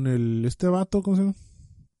el este vato, ¿cómo se llama?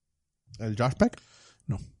 El Josh Peck.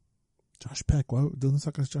 No. Josh Peck. ¿De dónde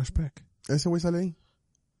sacas Josh Peck? Ese güey sale ahí.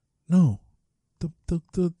 No.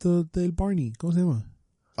 Del Barney. ¿Cómo se llama?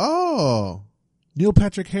 Oh. Neil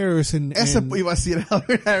Patrick Harris and Ese iba a decir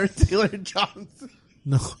Albert Harris Taylor Johnson.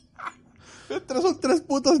 No. Son 3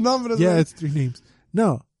 putos nombres. Yeah, man. it's 3 names.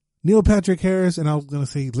 No. Neil Patrick Harris and I was going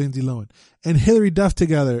to say Lindsay Lohan and Hilary Duff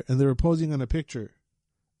together, and they were posing on a picture.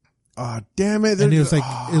 Oh, damn it. And it was like,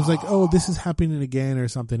 oh, this is happening again or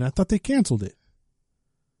something. I thought they canceled it.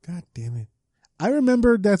 God damn it. I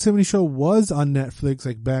remember that 70 show was on Netflix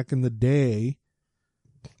like back in the day.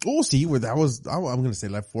 Oh, see, where that was, I'm going to say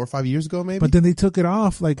like 4 or 5 years ago, maybe. But then they took it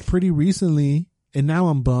off like pretty recently, and now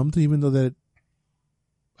I'm bummed, even though that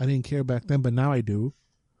I didn't care back then, but now I do.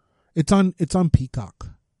 It's on Peacock.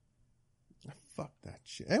 Fuck that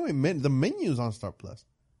shit. Anyway, the menu's on Star Plus.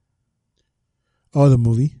 Oh, the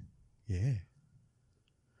movie? Yeah.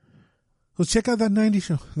 So check out that 90s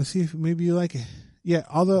show. Let's see if maybe you like it. Yeah,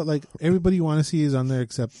 everybody you want to see is on there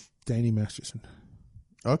except Danny Masterson.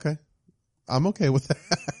 Okay. I'm okay with that.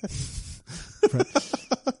 Right.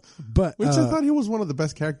 But which I thought he was one of the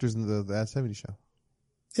best characters in the That 70 Show.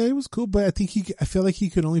 Yeah, he was cool, but I feel like he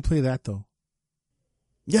could only play that though.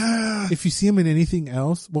 Yeah. If you see him in anything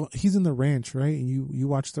else, well, he's in The Ranch, right? And you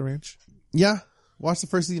watch The Ranch? Yeah. Watch the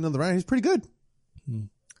first season of The Ranch. He's pretty good.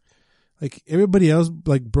 Like everybody else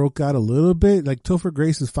like broke out a little bit. Like Topher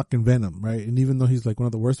Grace is fucking Venom, right? And even though he's like one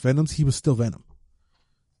of the worst Venoms, he was still Venom.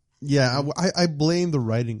 Yeah, I blame the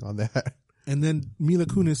writing on that. And then Mila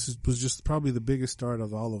Kunis was just probably the biggest star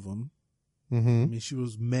of all of them. Mm-hmm. I mean, she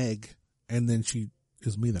was Meg and then she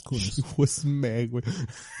is Mila Kunis. What's Meg?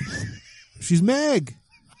 She's Meg.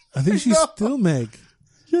 I think she's still Meg.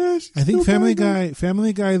 Yeah, I think Family Guy,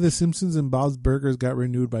 The Simpsons, and Bob's Burgers got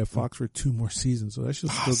renewed by Fox for 2 more seasons, so that's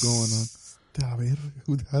just still going on.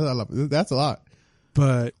 That's a lot.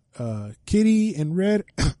 But Kitty and Red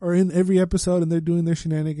are in every episode, and they're doing their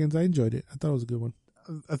shenanigans. I enjoyed it. I thought it was a good one.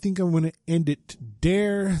 I think I'm going to end it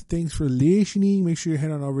there. Thanks for listening. Make sure you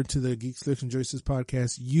head on over to the Geeks, Lifts, and Joyces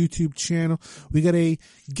podcast YouTube channel. We got a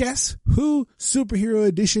Guess Who Superhero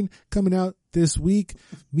Edition coming out this week.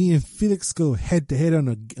 Me and Felix go head to head on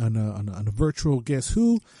a virtual Guess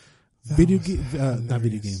Who not video game.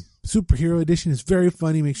 Superhero Edition is very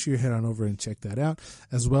funny. Make sure you head on over and check that out,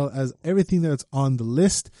 as well as everything that's on the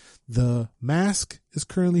list. The Mask is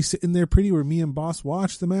currently sitting there pretty, where me and Boss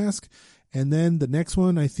watch The Mask. And then the next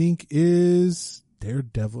one, I think, is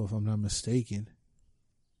Daredevil, if I'm not mistaken.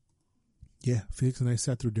 Yeah, Felix and I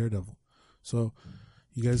sat through Daredevil. So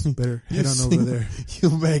you guys better head on over there.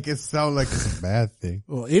 You make it sound like it's a bad thing.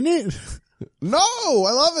 Well, isn't it? No,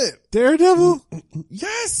 I love it. Daredevil?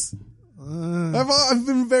 Yes. I've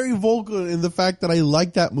been very vocal in the fact that I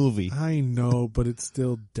like that movie. I know, but it's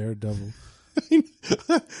still Daredevil.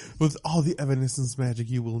 With all the Evanescence magic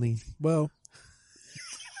you will need. Well,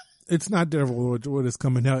 it's not Daredevil what is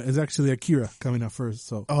coming out. It's actually Akira coming out first.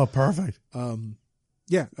 So, oh, perfect.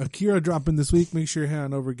 Yeah, Akira dropping this week. Make sure you head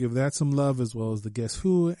on over, give that some love, as well as the Guess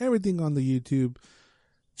Who, everything on the YouTube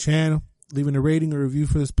channel. Leaving a rating or review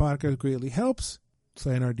for this podcast greatly helps.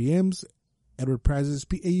 Slide our DMs, Edward Prazas,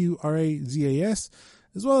 Paurazas,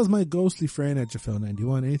 as well as my ghostly friend at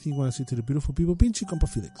Jafel91. Anything you want to say to the beautiful people, pinche compa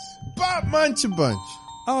Felix. Bob Munch a bunch.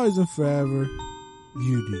 Always and forever,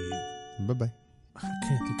 you do you. Bye-bye. I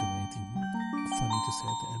can't think of anything funny to say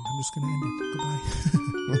at the end. I'm just going to end it. Goodbye.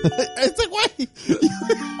 It's like, wait.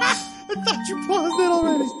 I thought you paused it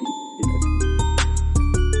already.